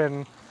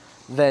vegetation,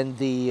 then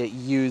the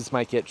yews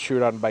might get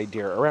chewed on by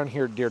deer. Around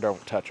here, deer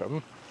don't touch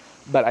them.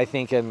 But I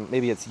think in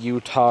maybe it's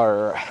Utah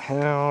or,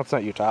 no, it's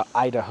not Utah,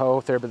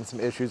 Idaho, there have been some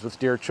issues with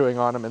deer chewing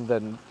on them and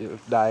then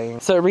dying.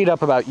 So read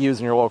up about yews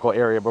in your local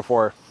area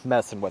before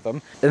messing with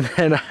them. And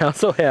then I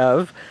also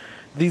have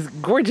these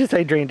gorgeous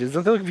hydrangeas.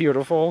 Don't they look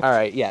beautiful? All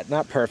right, yeah,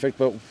 not perfect,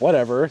 but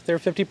whatever. They're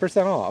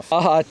 50% off.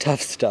 Ah,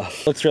 tough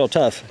stuff. Looks real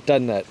tough,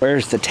 doesn't it?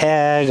 Where's the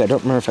tag? I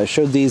don't remember if I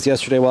showed these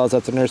yesterday while I was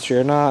at the nursery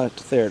or not.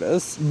 There it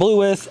is. Blue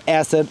with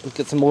acid.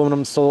 Get some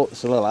aluminum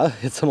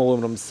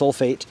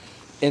sulfate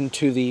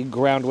into the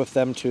ground with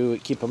them to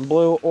keep them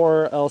blue,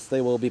 or else they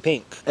will be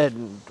pink.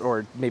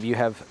 Or maybe you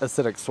have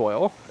acidic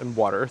soil and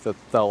water that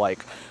they'll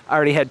like. I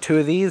already had 2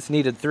 of these,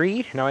 needed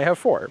 3, now I have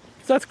 4.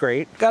 So that's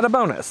great. Got a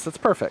bonus. That's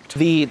perfect.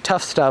 The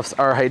tough stuffs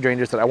are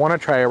hydrangeas that I want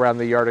to try around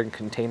the yard in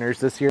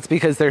containers this year. It's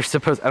because they're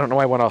supposed, I don't know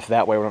why I went off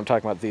that way when I'm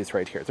talking about these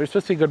right here. They're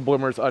supposed to be good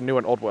bloomers on new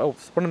and old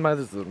wells. One of my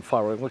others is in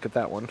flowering. Look at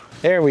that one.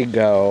 There we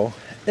go.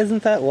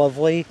 Isn't that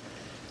lovely?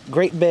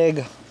 Great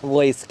big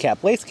lace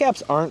cap. Lace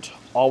caps aren't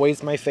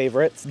always my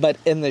favorites, but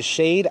in the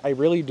shade, I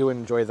really do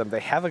enjoy them.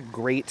 They have a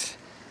great,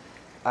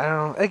 I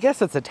don't know, I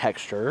guess it's a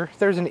texture.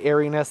 There's an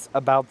airiness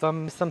about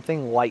them,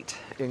 something light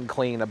and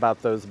clean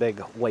about those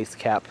big lace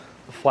cap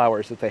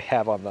flowers that they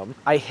have on them.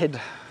 I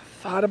had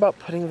thought about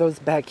putting those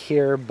back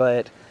here,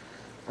 but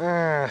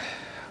I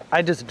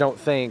just don't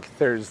think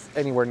there's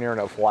anywhere near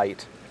enough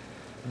light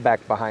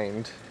back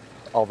behind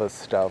all this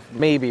stuff.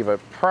 Maybe, but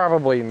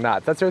probably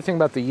not. That's the other thing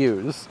about the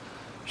yews.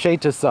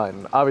 Shade to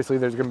sun. Obviously,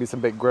 there's going to be some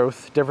big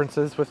growth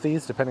differences with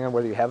these, depending on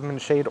whether you have them in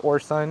shade or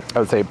sun. I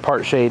would say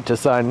part shade to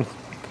sun,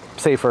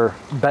 safer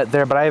bet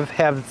there, but I've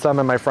had some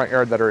in my front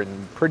yard that are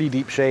in pretty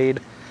deep shade.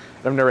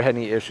 I've never had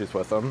any issues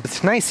with them.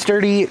 It's nice,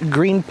 sturdy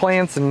green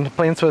plants and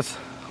plants with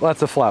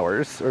lots of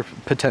flowers, or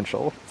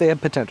potential. They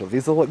have potential.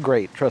 These will look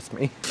great, trust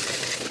me.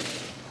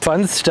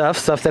 Fun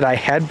stuff that I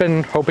had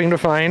been hoping to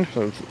find.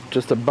 So it's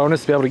just a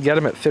bonus to be able to get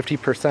them at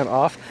 50%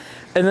 off.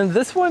 And then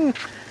this one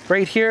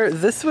right here, it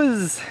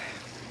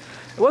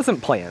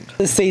wasn't planned.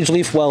 This sage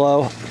leaf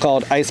willow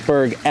called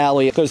Iceberg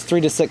Alley. It goes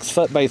 3 to 6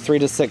 foot by 3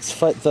 to 6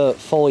 foot. The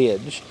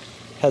foliage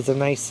has a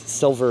nice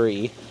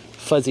silvery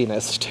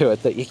fuzziness to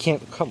it that you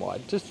can't, come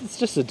on, it's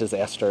just a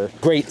disaster.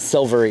 Great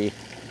silvery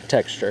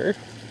texture.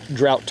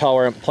 Drought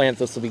tolerant plant.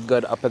 This will be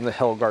good up in the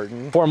hill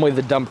garden. Formerly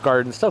the dump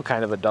garden, still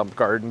kind of a dump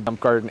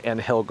garden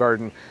and hill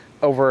garden.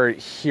 Over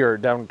here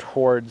down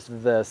towards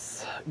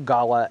this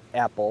Gala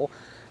apple.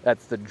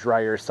 That's the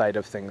drier side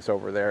of things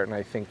over there, and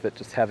I think that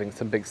just having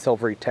some big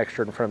silvery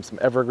texture in front of some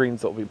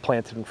evergreens that will be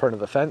planted in front of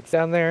the fence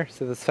down there.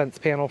 So this fence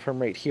panel from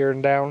right here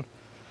and down,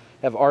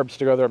 have arbs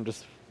to go there. I'm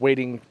just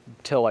waiting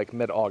till like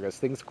mid-August.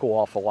 Things cool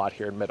off a lot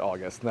here in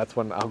mid-August, and that's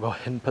when I'll go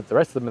ahead and put the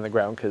rest of them in the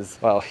ground because,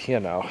 well, you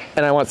know.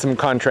 And I want some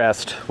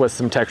contrast with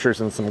some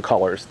textures and some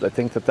colors. I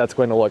think that that's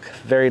going to look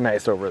very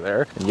nice over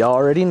there. And y'all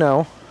already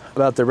know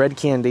about the red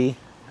candy.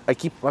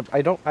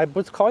 I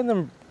was calling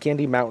them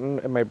Candy Mountain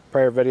in my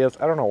prior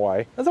videos. I don't know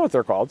why. That's not what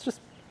they're called. It's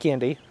just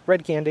candy.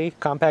 Red candy.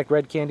 Compact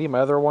red candy. My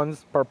other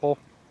one's purple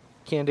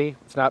candy.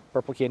 It's not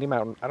Purple Candy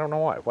Mountain. I don't know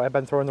why. Why I've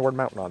been throwing the word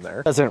mountain on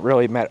there. Doesn't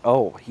really matter.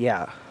 Oh,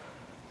 yeah.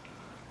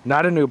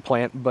 Not a new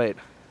plant, but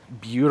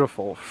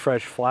beautiful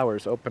fresh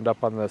flowers opened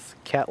up on this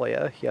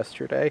Cattleya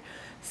yesterday.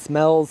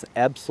 Smells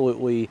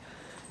absolutely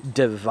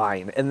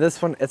divine. And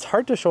this one, it's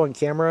hard to show on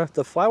camera.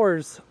 The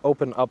flowers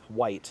open up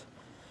white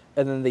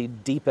and then they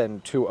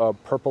deepen to a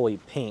purpley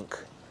pink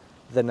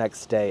the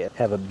next day.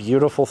 Have a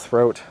beautiful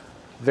throat,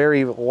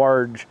 very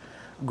large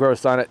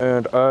growths on it,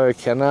 and I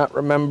cannot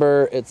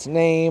remember its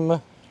name.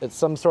 It's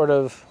some sort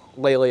of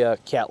Laelia,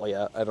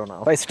 Cattleya, I don't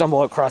know. If I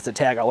stumble across a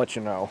tag, I'll let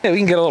you know. Yeah, we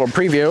can get a little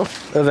preview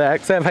of that,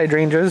 because I have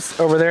hydrangeas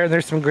over there, and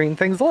there's some green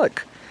things.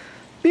 Look,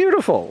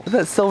 beautiful.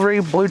 That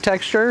silvery blue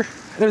texture.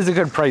 It was a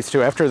good price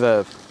too. After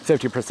the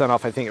 50%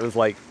 off, I think it was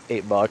like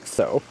 $8,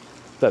 so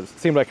that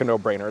seemed like a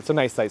no-brainer. It's a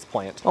nice size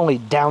plant. Only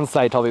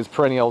downside to all these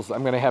perennials,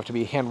 I'm gonna have to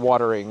be hand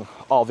watering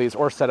all these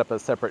or set up a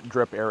separate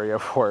drip area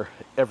for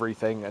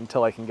everything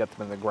until I can get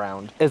them in the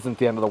ground. Isn't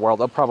the end of the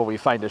world. I'll probably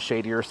find a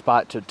shadier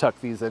spot to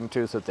tuck these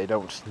into so that they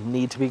don't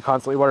need to be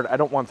constantly watered. I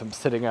don't want them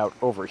sitting out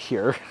over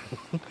here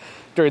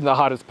during the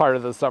hottest part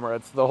of the summer.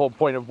 It's the whole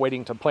point of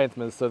waiting to plant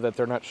them is so that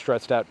they're not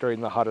stressed out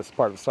during the hottest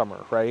part of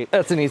summer, right?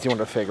 That's an easy one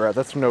to figure out.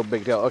 That's no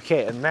big deal.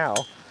 Okay, and now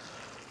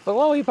the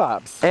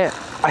lollipops. And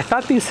I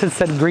thought these had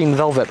said green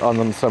velvet on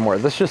them somewhere.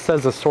 This just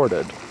says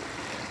assorted.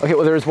 Okay,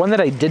 well, there was one that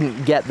I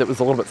didn't get that was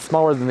a little bit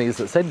smaller than these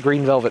that said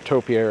green velvet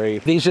topiary.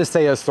 These just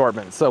say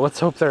assortment, so let's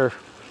hope they're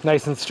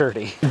nice and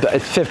sturdy.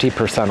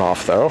 50%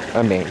 off though.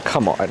 I mean,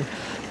 come on.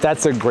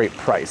 That's a great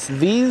price.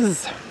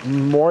 These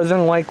more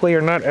than likely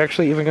are not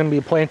actually even going to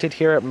be planted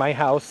here at my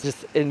house.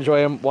 Just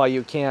enjoy them while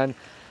you can.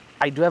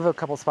 I do have a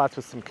couple spots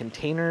with some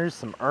containers,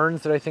 some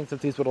urns that I think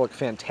that these would look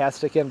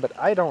fantastic in, but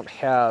I don't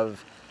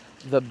have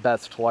the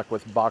best luck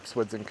with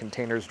boxwoods and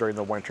containers during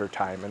the winter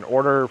time. In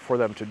order for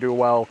them to do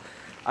well,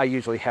 I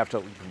usually have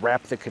to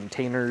wrap the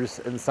containers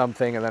in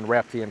something and then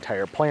wrap the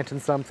entire plant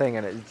in something,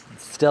 and it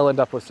still end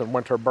up with some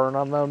winter burn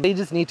on them. They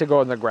just need to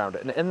go in the ground.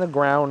 And in the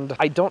ground,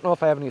 I don't know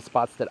if I have any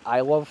spots that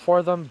I love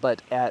for them,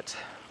 but at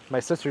my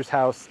sister's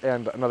house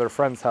and another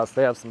friend's house,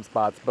 they have some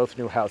spots, both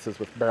new houses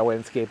with bare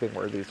landscaping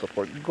where these would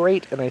work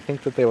great, and I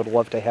think that they would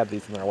love to have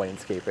these in their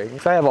landscaping.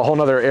 So I have a whole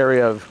other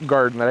area of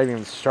garden that I haven't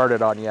even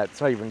started on yet.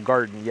 It's not even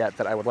garden yet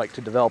that I would like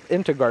to develop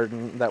into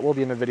garden. That will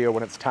be in a video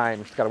when it's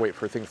time. Just gotta wait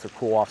for things to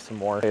cool off some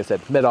more. Like I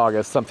said,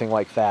 mid-August, something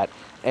like that.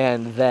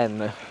 And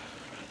then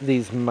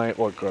these might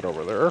look good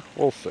over there.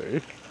 We'll see.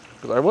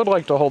 Because I would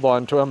like to hold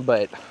on to them,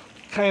 but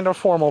kind of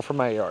formal for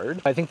my yard.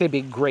 I think they'd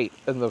be great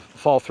in the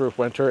fall through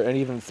winter and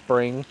even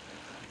spring.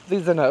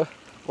 These in a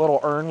little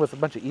urn with a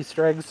bunch of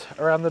Easter eggs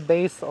around the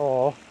base.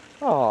 Oh,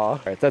 All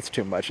right, that's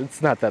too much.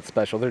 It's not that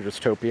special. They're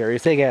just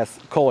topiaries. Big ass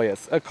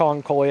coleus, a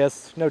Kong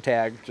coleus, no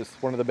tag,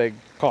 just one of the big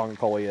Kong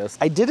coleus.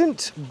 I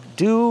didn't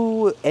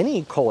do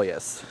any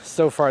coleus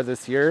so far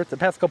this year. The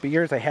past couple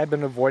years I had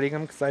been avoiding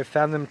them because I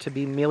found them to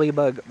be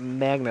mealybug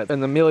magnets,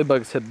 and the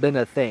mealybugs have been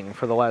a thing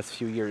for the last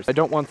few years. I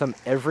don't want them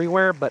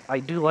everywhere, but I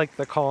do like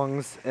the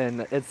Kongs,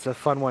 and it's a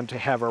fun one to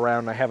have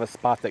around. I have a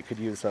spot that could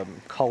use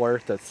some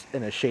color that's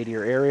in a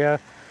shadier area,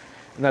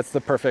 and that's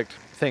the perfect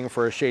thing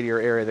for a shadier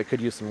area that could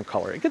use some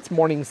color. It gets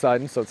morning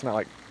sun, so it's not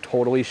like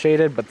totally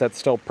shaded, but that's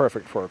still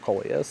perfect for a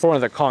coleus. For one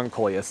of the Kong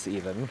coleus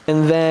even.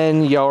 And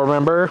then y'all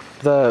remember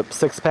the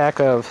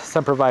 6-pack of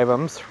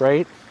sempervivums,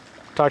 right?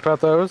 Talked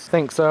about those?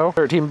 Think so.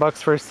 13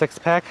 bucks for a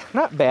 6-pack.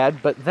 Not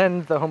bad, but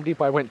then the Home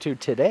Depot I went to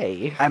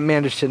today, I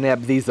managed to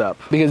nab these up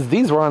because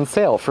these were on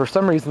sale. For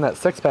some reason that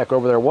 6-pack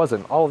over there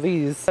wasn't. All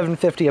these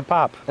 $7.50 a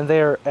pop, and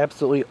they are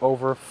absolutely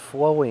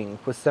overflowing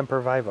with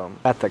sempervivum.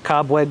 At the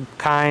cobweb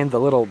kind, the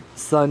little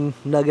sun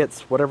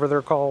nuggets, whatever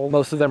they're called.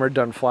 Most of them are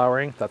done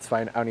flowering. That's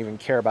fine. I don't even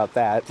care about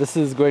that. This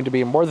is going to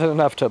be more than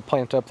enough to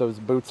plant up those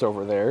boots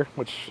over there,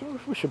 which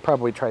we should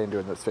probably try and do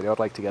in this video. I'd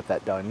like to get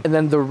that done. And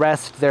then the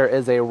rest, there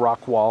is a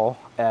rock wall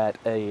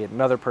at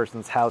another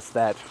person's house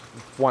that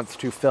wants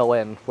to fill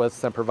in with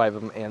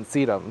sempervivum and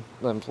sedum.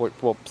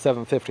 Well,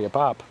 $7.50 a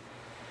pop.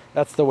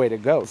 That's the way to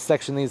go.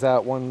 Section these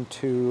out, 1,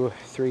 2,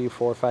 3,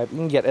 4, 5. You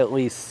can get at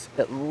least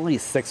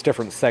 6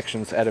 different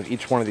sections out of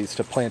each one of these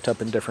to plant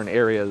up in different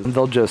areas. And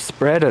they'll just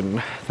spread,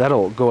 and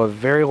that'll go a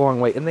very long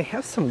way. And they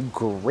have some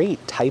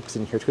great types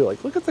in here too.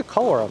 Like, look at the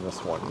color on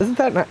this one. Isn't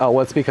that nice? Oh,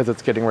 well, it's because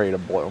it's getting ready to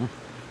bloom.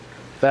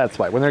 That's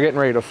why. When they're getting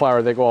ready to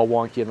flower, they go all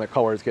wonky and the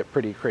colors get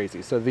pretty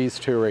crazy. So these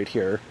two right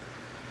here,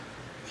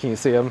 can you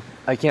see them?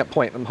 I can't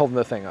point, I'm holding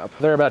the thing up.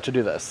 They're about to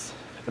do this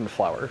and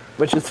flower,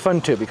 which is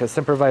fun too because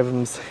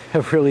sempervivums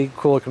have really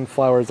cool looking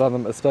flowers on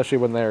them, especially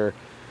when they're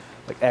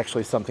like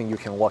actually something you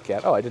can look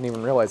at. Oh, I didn't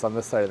even realize on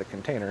this side of the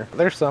container.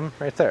 There's some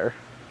right there.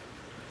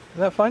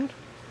 Isn't that fun?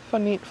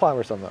 fun, neat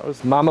flowers on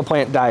those. Mama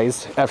plant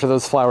dies after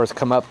those flowers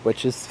come up,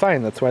 which is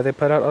fine. That's why they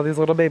put out all these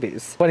little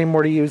babies. Plenty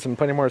more to use and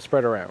plenty more to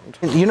spread around.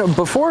 You know,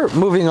 before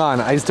moving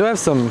on, I still have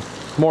some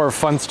more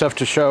fun stuff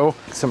to show.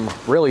 Some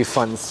really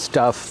fun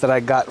stuff that I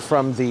got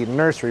from the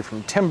nursery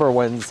from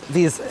Timberwinds.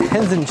 These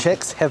hens and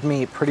chicks have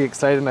me pretty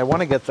excited, and I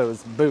want to get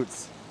those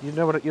boots. You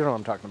know what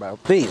I'm talking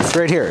about. These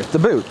right here, the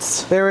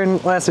boots. They were in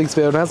last week's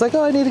video, and I was like,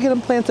 oh, I need to get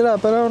them planted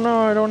up, but oh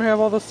no, I don't have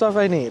all the stuff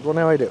I need. Well,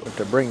 now I do. I have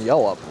to bring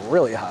y'all up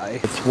really high.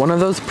 It's one of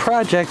those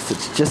projects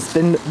that's just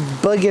been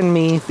bugging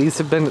me. These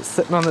have been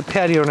sitting on the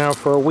patio now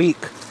for a week,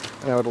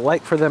 and I would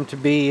like for them to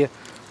be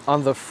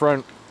on the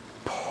front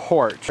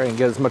porch. Try and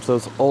get as much of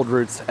those old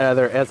roots out of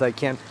there as I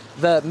can.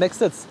 The mix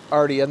that's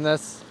already in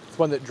this, it's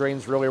one that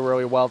drains really,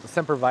 really well. The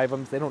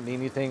Sempervivums, they don't need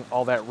anything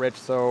all that rich,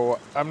 so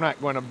I'm not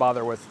going to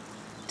bother with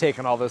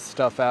taking all this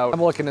stuff out.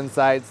 I'm looking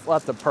inside,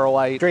 lots of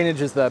perlite.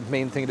 Drainage is the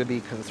main thing to be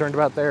concerned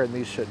about there, and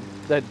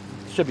that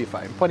should be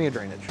fine. Plenty of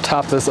drainage.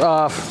 Top this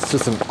off. It's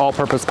just an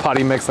all-purpose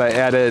potting mix. I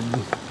added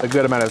a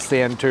good amount of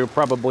sand to,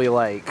 probably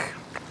like,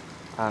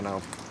 I don't know,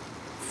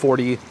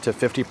 40 to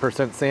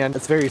 50% sand.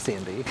 It's very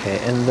sandy. Okay,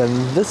 and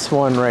then this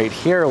one right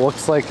here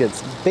looks like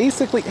it's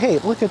basically, hey,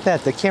 look at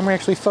that. The camera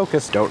actually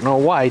focused. Don't know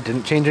why.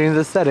 Didn't change any of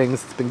the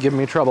settings. It's been giving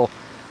me trouble.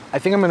 I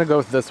think I'm gonna go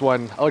with this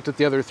one. I looked at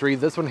the other three.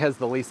 This one has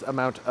the least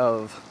amount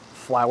of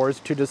flowers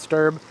to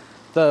disturb.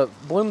 The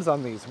blooms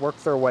on these work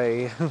their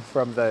way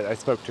from the, I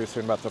spoke too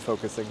soon about the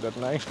focusing,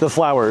 didn't I? The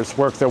flowers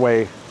work their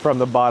way from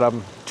the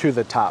bottom to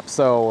the top.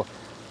 So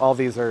all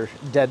these are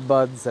dead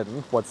buds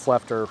and what's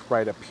left are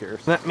right up here.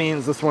 So that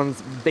means this one's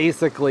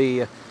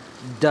basically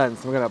done.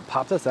 So I'm gonna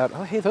pop this out.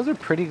 Oh, hey, those are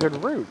pretty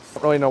good roots. I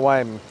don't really know why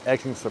I'm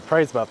acting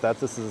surprised about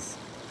that. This is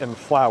in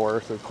flower,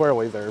 so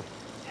clearly they're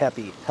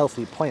happy,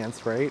 healthy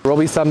plants, right? There will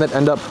be some that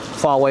end up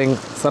falling.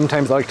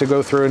 Sometimes I like to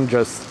go through and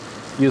just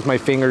use my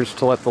fingers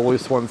to let the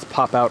loose ones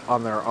pop out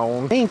on their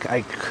own. I think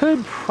I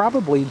could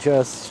probably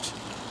just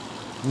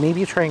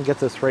maybe try and get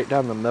this right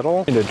down the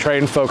middle and to try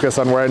and focus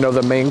on where I know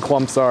the main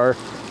clumps are.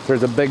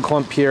 There's a big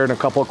clump here and a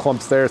couple of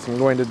clumps there, so I'm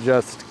going to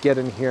just get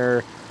in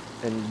here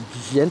and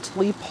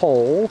gently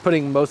pull,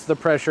 putting most of the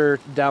pressure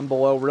down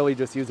below, really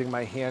just using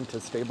my hand to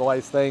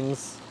stabilize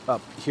things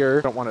up here.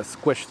 I don't want to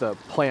squish the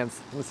plants.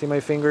 You see my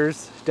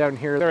fingers down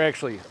here? They're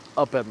actually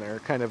up in there,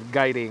 kind of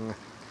guiding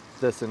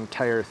this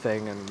entire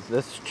thing, and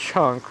this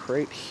chunk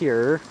right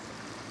here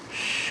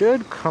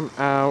should come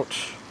out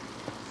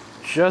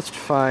just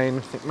fine.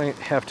 I think I might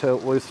have to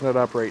loosen it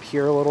up right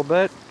here a little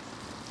bit.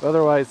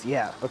 Otherwise,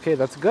 yeah, okay,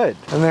 that's good.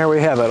 And there we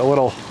have it, a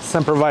little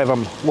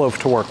Sempervivum loaf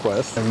to work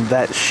with. And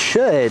that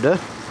should,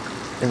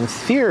 in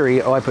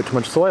theory, oh, I put too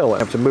much soil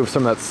in. I have to move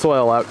some of that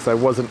soil out because I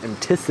wasn't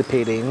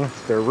anticipating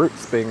their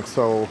roots being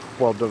so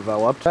well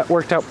developed. That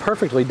worked out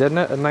perfectly, didn't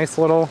it? A nice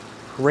little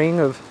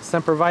ring of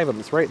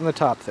Sempervivums right in the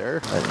top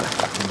there.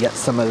 And get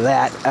some of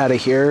that out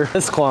of here.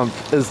 This clump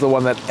is the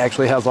one that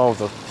actually has all of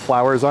the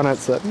flowers on it,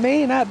 so it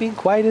may not be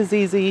quite as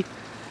easy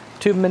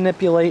to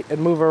manipulate and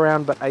move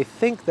around, but I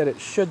think that it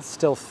should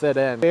still fit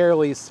in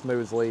fairly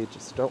smoothly.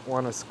 Just don't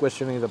want to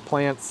squish any of the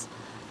plants.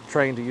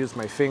 Trying to use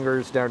my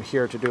fingers down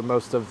here to do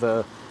most of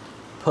the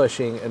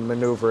pushing and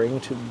maneuvering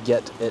to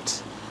get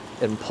it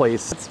in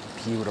place. It's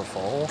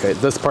beautiful. Okay,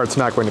 this part's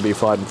not going to be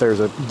fun. There's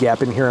a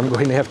gap in here I'm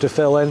going to have to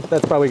fill in.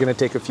 That's probably going to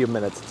take a few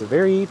minutes. It's a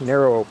very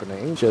narrow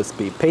opening. Just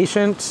be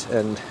patient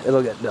and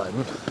it'll get done.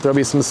 There'll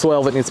be some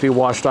soil that needs to be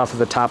washed off of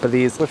the top of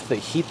these. With the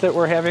heat that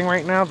we're having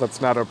right now, that's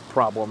not a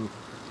problem.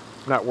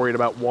 I'm not worried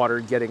about water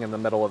getting in the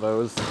middle of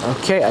those.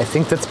 Okay, I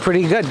think that's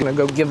pretty good. I'm gonna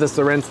go give this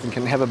a rinse and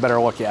can have a better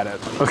look at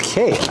it.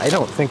 Okay, I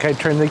don't think I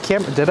turned the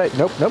camera, did I?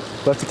 Nope,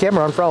 left the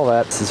camera on for all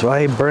that. This is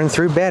why I burn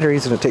through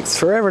batteries and it takes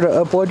forever to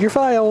upload your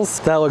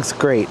files. That looks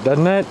great,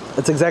 doesn't it?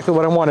 That's exactly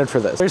what I wanted for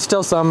this. There's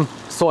still some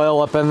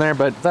soil up in there,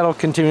 but that'll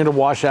continue to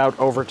wash out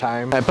over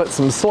time. I put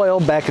some soil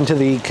back into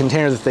the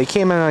container that they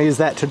came in, and I'll use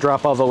that to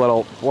drop all the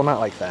little, well, not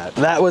like that.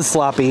 That was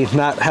sloppy,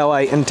 not how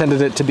I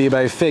intended it to be, but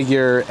I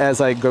figure as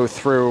I go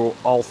through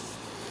all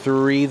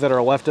three that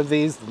are left of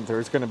these,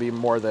 there's going to be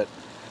more that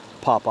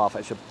pop off.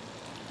 I should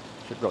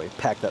really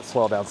pack that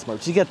soil down some more.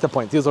 But you get the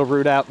point. These will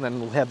root out and then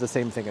we'll have the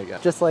same thing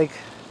again. Just like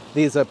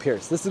these up here.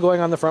 So this is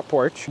going on the front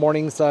porch.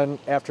 Morning sun,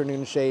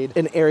 afternoon shade.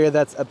 An area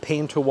that's a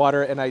pain to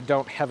water, and I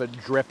don't have a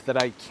drip that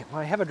I can't.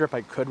 Well, I have a drip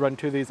I could run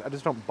to these. I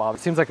just don't bother.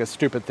 It seems like a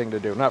stupid thing to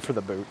do, not for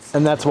the boots.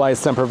 And that's why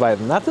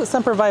Sempervivum. Not that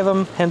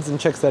Sempervivum, hens and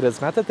chicks that is,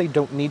 not that they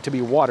don't need to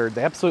be watered.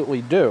 They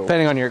absolutely do.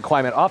 Depending on your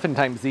climate.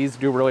 Oftentimes these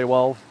do really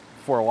well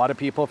for a lot of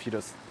people if you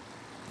just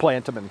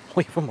plant them and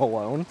leave them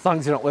alone. As long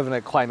as you don't live in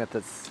a climate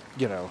that's,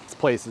 you know, it's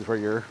places where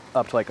you're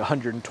up to like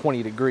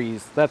 120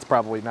 degrees, that's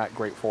probably not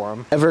great for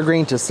them.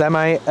 Evergreen to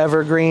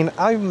semi-evergreen.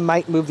 I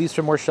might move these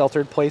to a more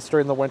sheltered place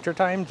during the winter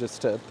time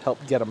just to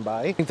help get them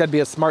by. I think that'd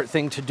be a smart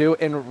thing to do,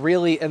 and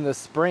really in the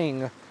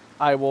spring,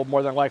 I will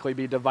more than likely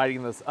be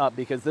dividing this up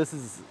because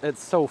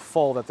it's so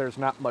full that there's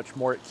not much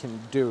more it can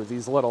do.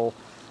 These little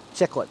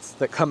chicklets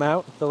that come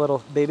out, the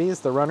little babies,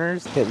 the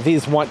runners,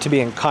 these want to be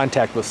in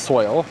contact with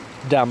soil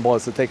down below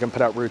so that they can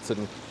put out roots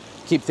and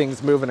keep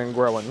things moving and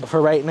growing.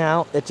 For right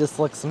now, it just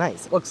looks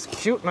nice. It looks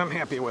cute and I'm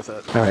happy with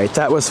it. All right,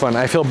 that was fun.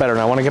 I feel better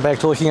now. I want to get back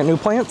to looking at new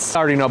plants. I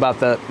already know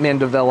about the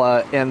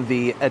Mandevilla and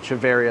the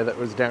Echeveria that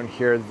was down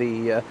here,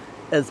 the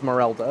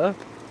Esmeralda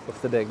with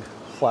the big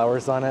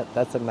flowers on it.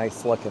 That's a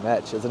nice looking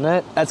etch, isn't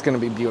it? That's gonna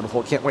be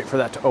beautiful. Can't wait for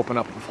that to open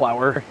up and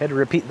flower. I had to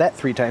repeat that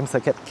 3 times. I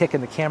kept kicking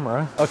the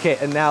camera. Okay,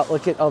 and now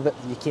look at all the,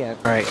 you can't.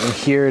 All right, and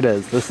here it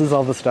is. This is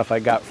all the stuff I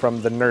got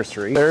from the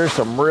nursery. There's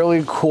some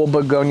really cool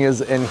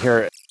begonias in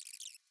here.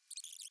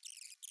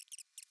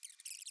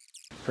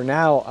 For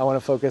now, I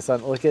wanna focus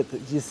on, look at,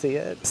 you see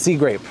it? Sea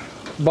grape,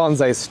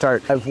 bonsai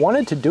start. I've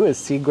wanted to do a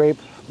sea grape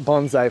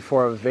bonsai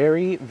for a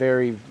very,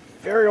 very,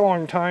 very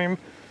long time,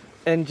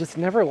 and just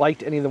never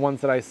liked any of the ones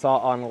that I saw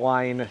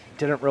online.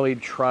 Didn't really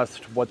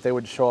trust what they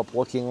would show up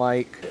looking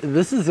like.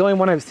 This is the only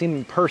one I've seen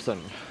in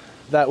person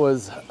that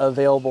was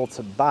available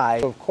to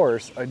buy. Of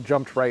course, I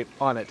jumped right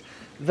on it.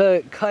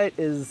 The cut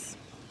is,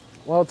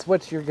 well, it's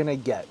what you're gonna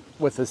get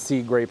with a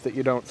sea grape that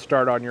you don't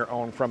start on your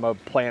own from a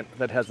plant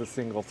that has a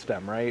single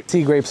stem, right?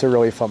 Sea grapes are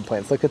really fun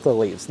plants. Look at the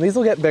leaves. And these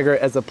will get bigger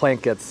as the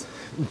plant gets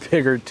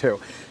bigger too.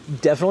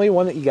 Definitely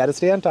one that you gotta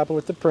stay on top of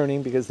with the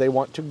pruning because they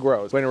want to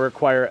grow. It's going to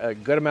require a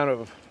good amount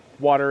of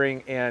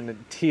watering and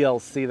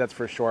TLC, that's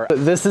for sure.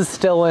 This is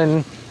still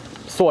in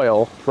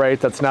soil, right?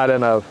 That's not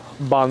in a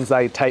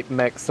bonsai type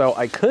mix, so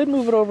I could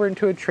move it over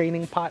into a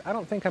training pot. I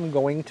don't think I'm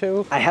going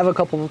to. I have a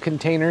couple of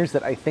containers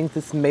that I think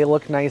this may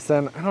look nice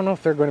in. I don't know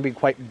if they're going to be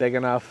quite big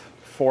enough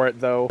for it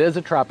though. It is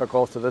a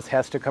tropical, so this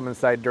has to come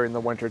inside during the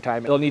winter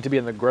time. It'll need to be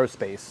in the grow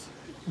space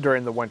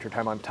during the winter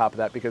time on top of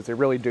that because they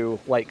really do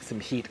like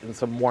some heat and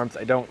some warmth.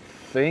 I don't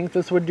think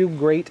this would do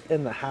great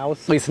in the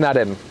house, at least not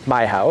in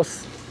my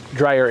house.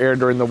 Drier air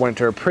during the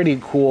winter, pretty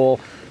cool.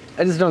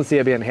 I just don't see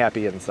it being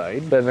happy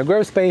inside. But in the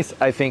grow space,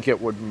 I think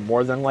it would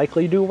more than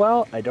likely do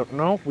well. I don't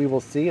know, we will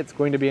see. It's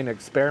going to be an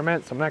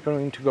experiment, so I'm not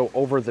going to go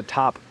over the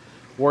top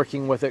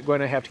working with it.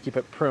 Going to have to keep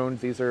it pruned.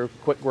 These are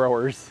quick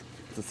growers.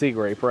 It's a sea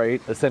grape,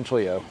 right?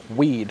 Essentially a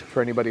weed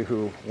for anybody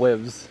who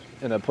lives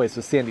in a place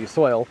with sandy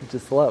soil.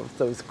 Just love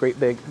those great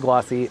big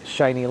glossy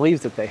shiny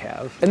leaves that they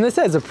have. And this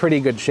has a pretty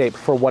good shape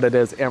for what it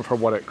is and for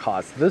what it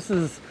costs. This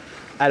is,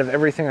 out of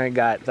everything I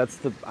got,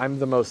 I'm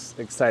the most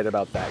excited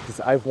about that because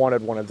I've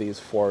wanted one of these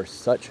for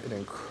such an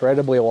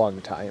incredibly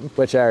long time,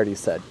 which I already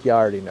said, you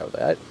already know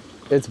that.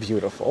 It's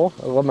beautiful.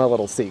 I love my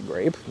little sea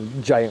grape,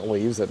 giant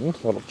leaves and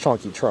little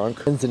chunky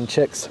trunk. Pins and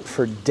chicks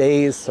for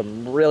days,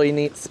 some really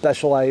neat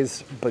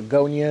specialized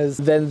begonias.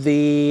 Then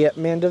the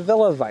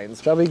Mandevilla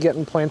vines. I'll be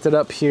getting planted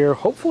up here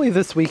hopefully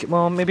this week.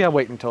 Well, maybe I'll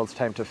wait until it's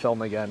time to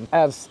film again. I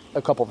have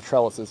a couple of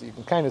trellises. You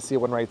can kind of see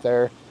one right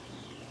there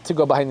to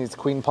go behind these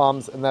queen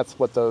palms, and that's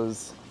what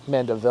those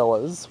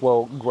Mandevillas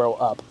will grow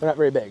up. They're not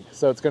very big,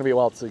 so it's going to be a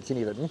while so you can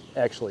even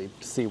actually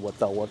see what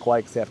they'll look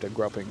like. So you have to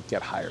grow up and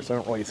get higher. So I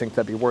don't really think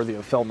that'd be worthy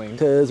of filming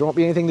because there won't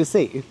be anything to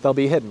see. They'll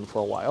be hidden for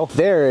a while.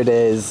 There it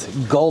is,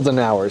 golden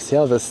hours. See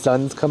how the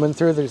sun's coming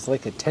through? There's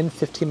like a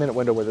 10-15 minute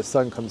window where the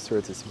sun comes through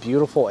at this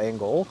beautiful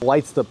angle,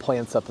 lights the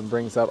plants up and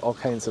brings out all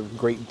kinds of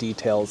great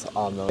details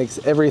on them.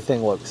 Makes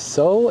everything look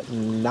so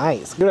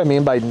nice. You know what I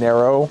mean by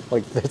narrow?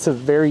 Like it's a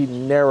very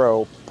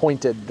narrow,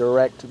 pointed,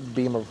 direct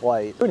beam of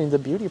light. Ruining the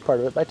beauty part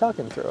of it by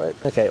talking through it.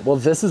 Okay, well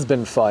this has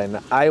been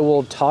fun. I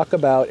will talk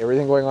about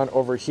everything going on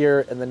over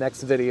here in the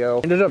next video.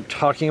 I ended up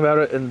talking about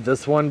it in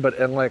this one, but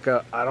in like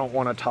a, I don't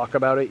want to talk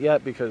about it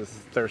yet because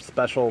they're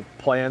special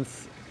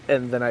plants.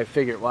 And then I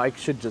figured, well, I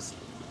should just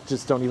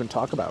don't even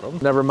talk about them.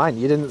 Never mind,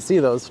 you didn't see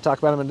those. Talk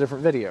about them in a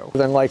different video.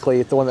 Then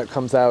likely the one that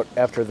comes out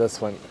after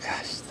this one.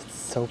 Gosh,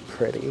 so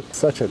pretty.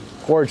 Such a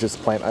gorgeous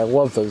plant. I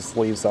love those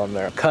leaves on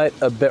there. Cut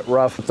a bit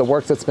rough. The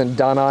work that's been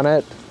done on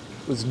it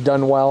was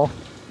done well.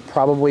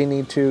 Probably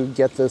need to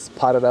get this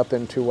potted up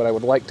into what I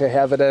would like to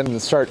have it in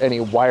and start any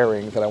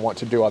wiring that I want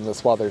to do on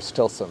this while there's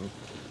still some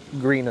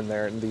green in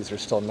there and these are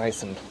still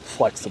nice and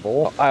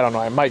flexible. I don't know,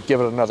 I might give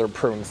it another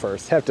prune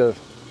first. Have to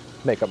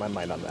make up my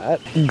mind on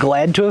that.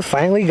 Glad to have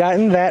finally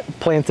gotten that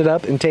planted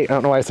up and I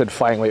don't know why I said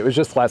finally. It was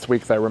just last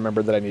week that I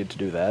remembered that I needed to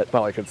do that.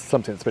 Not like it's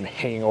something that's been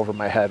hanging over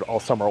my head all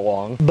summer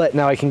long. But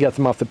now I can get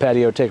them off the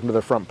patio, take them to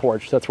the front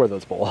porch. That's where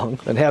those belong.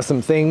 And have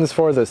some things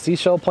for the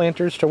seashell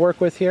planters to work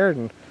with here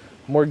and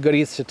more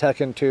goodies to tuck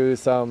into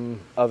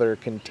some other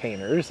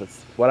containers.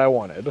 That's what I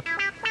wanted.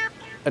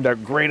 And a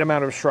great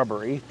amount of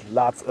shrubbery.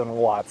 Lots and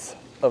lots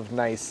of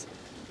nice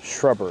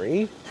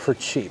shrubbery for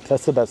cheap.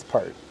 That's the best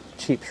part.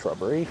 Cheap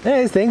shrubbery.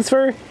 Anyways, thanks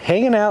for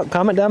hanging out.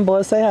 Comment down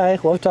below, say hi.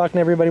 Love talking to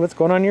everybody. What's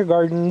going on in your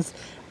gardens?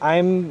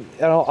 I'm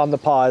on the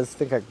pause. I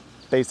think I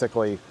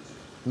basically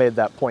made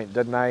that point,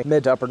 didn't I?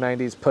 Mid to upper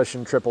 90s,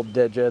 pushing triple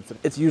digits.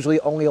 It's usually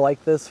only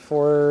like this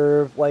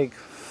for like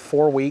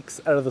 4 weeks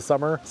out of the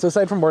summer. So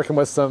aside from working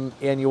with some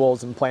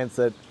annuals and plants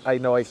that I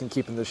know I can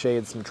keep in the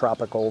shade, some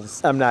tropicals,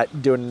 I'm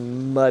not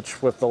doing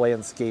much with the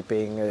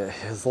landscaping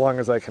as long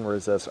as I can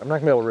resist. I'm not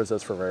gonna be able to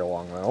resist for very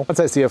long though. Once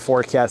I see a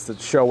forecast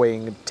that's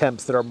showing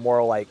temps that are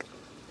more like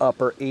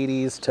upper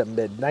 80s to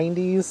mid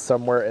 90s,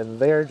 somewhere in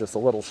there, just a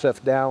little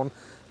shift down,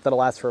 that'll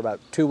last for about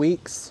 2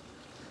 weeks.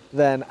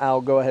 then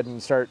I'll go ahead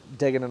and start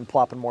digging and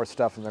plopping more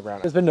stuff in the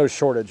ground. There's been no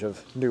shortage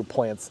of new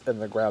plants in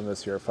the ground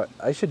this year.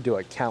 I should do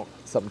a count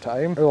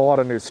sometime. There's a lot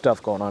of new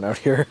stuff going on out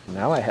here.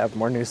 Now I have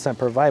more new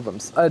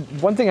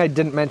sempervivums. One thing I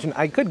didn't mention,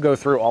 I could go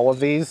through all of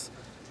these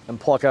and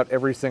pluck out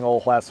every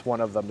single last one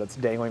of them that's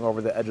dangling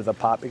over the edge of the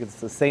pot, because it's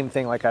the same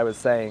thing like I was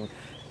saying.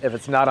 If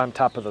it's not on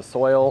top of the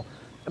soil,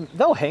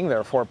 they'll hang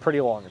there for a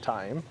pretty long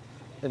time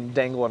and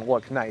dangle and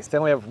look nice. They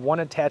only have one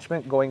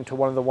attachment going to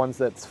one of the ones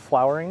that's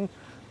flowering,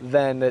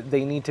 then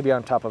they need to be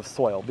on top of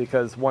soil,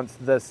 because once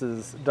this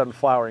is done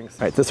flowering. All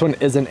right, this one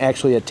isn't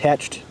actually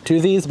attached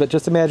to these, but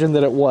just imagine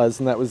that it was,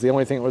 and that was the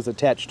only thing it was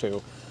attached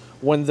to.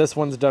 When this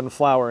one's done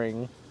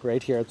flowering,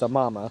 right here at the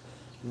mama,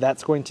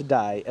 that's going to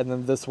die, and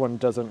then this one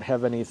doesn't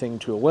have anything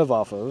to live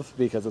off of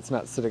because it's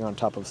not sitting on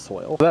top of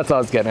soil. So that's all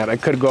I was getting at. I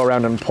could go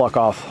around and pluck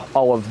off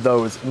all of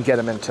those and get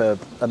them into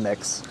a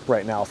mix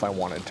right now if I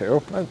wanted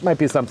to. It might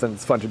be something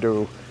that's fun to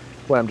do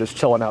when I'm just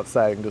chilling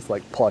outside and just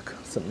like pluck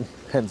some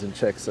hens and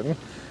chicks and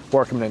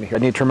work them in here. I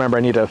need to remember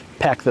I need to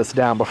pack this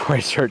down before I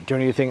start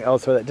doing anything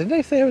else with it. Didn't I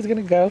say I was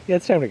gonna go? Yeah,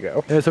 it's time to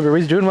go. Anyway, so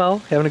everybody's doing well,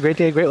 having a great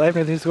day, a great life, and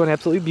everything's going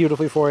absolutely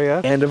beautifully for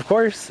you. And of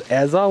course,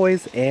 as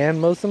always,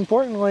 and most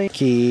importantly,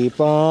 keep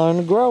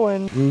on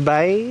growing.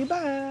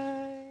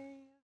 Bye-bye.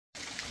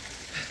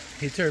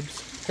 Hey,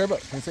 Turbs. Turbo,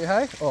 can you say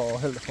hi? Oh,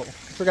 hello.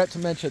 Forgot to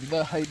mention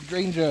the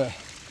hydrangea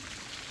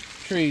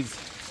trees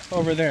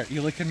over there.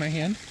 You licking my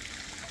hand?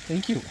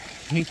 Thank you.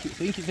 Thank you,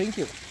 thank you, thank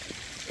you.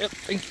 Yep,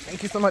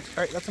 thank you so much.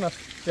 All right, that's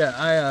enough. Yeah,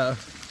 I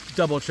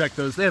double checked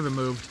those. They haven't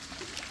moved.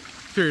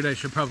 Figured I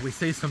should probably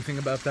say something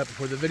about that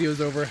before the video's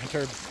over.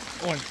 Turbs.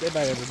 Say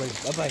bye, everybody.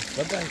 Bye-bye,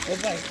 bye-bye,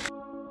 bye-bye.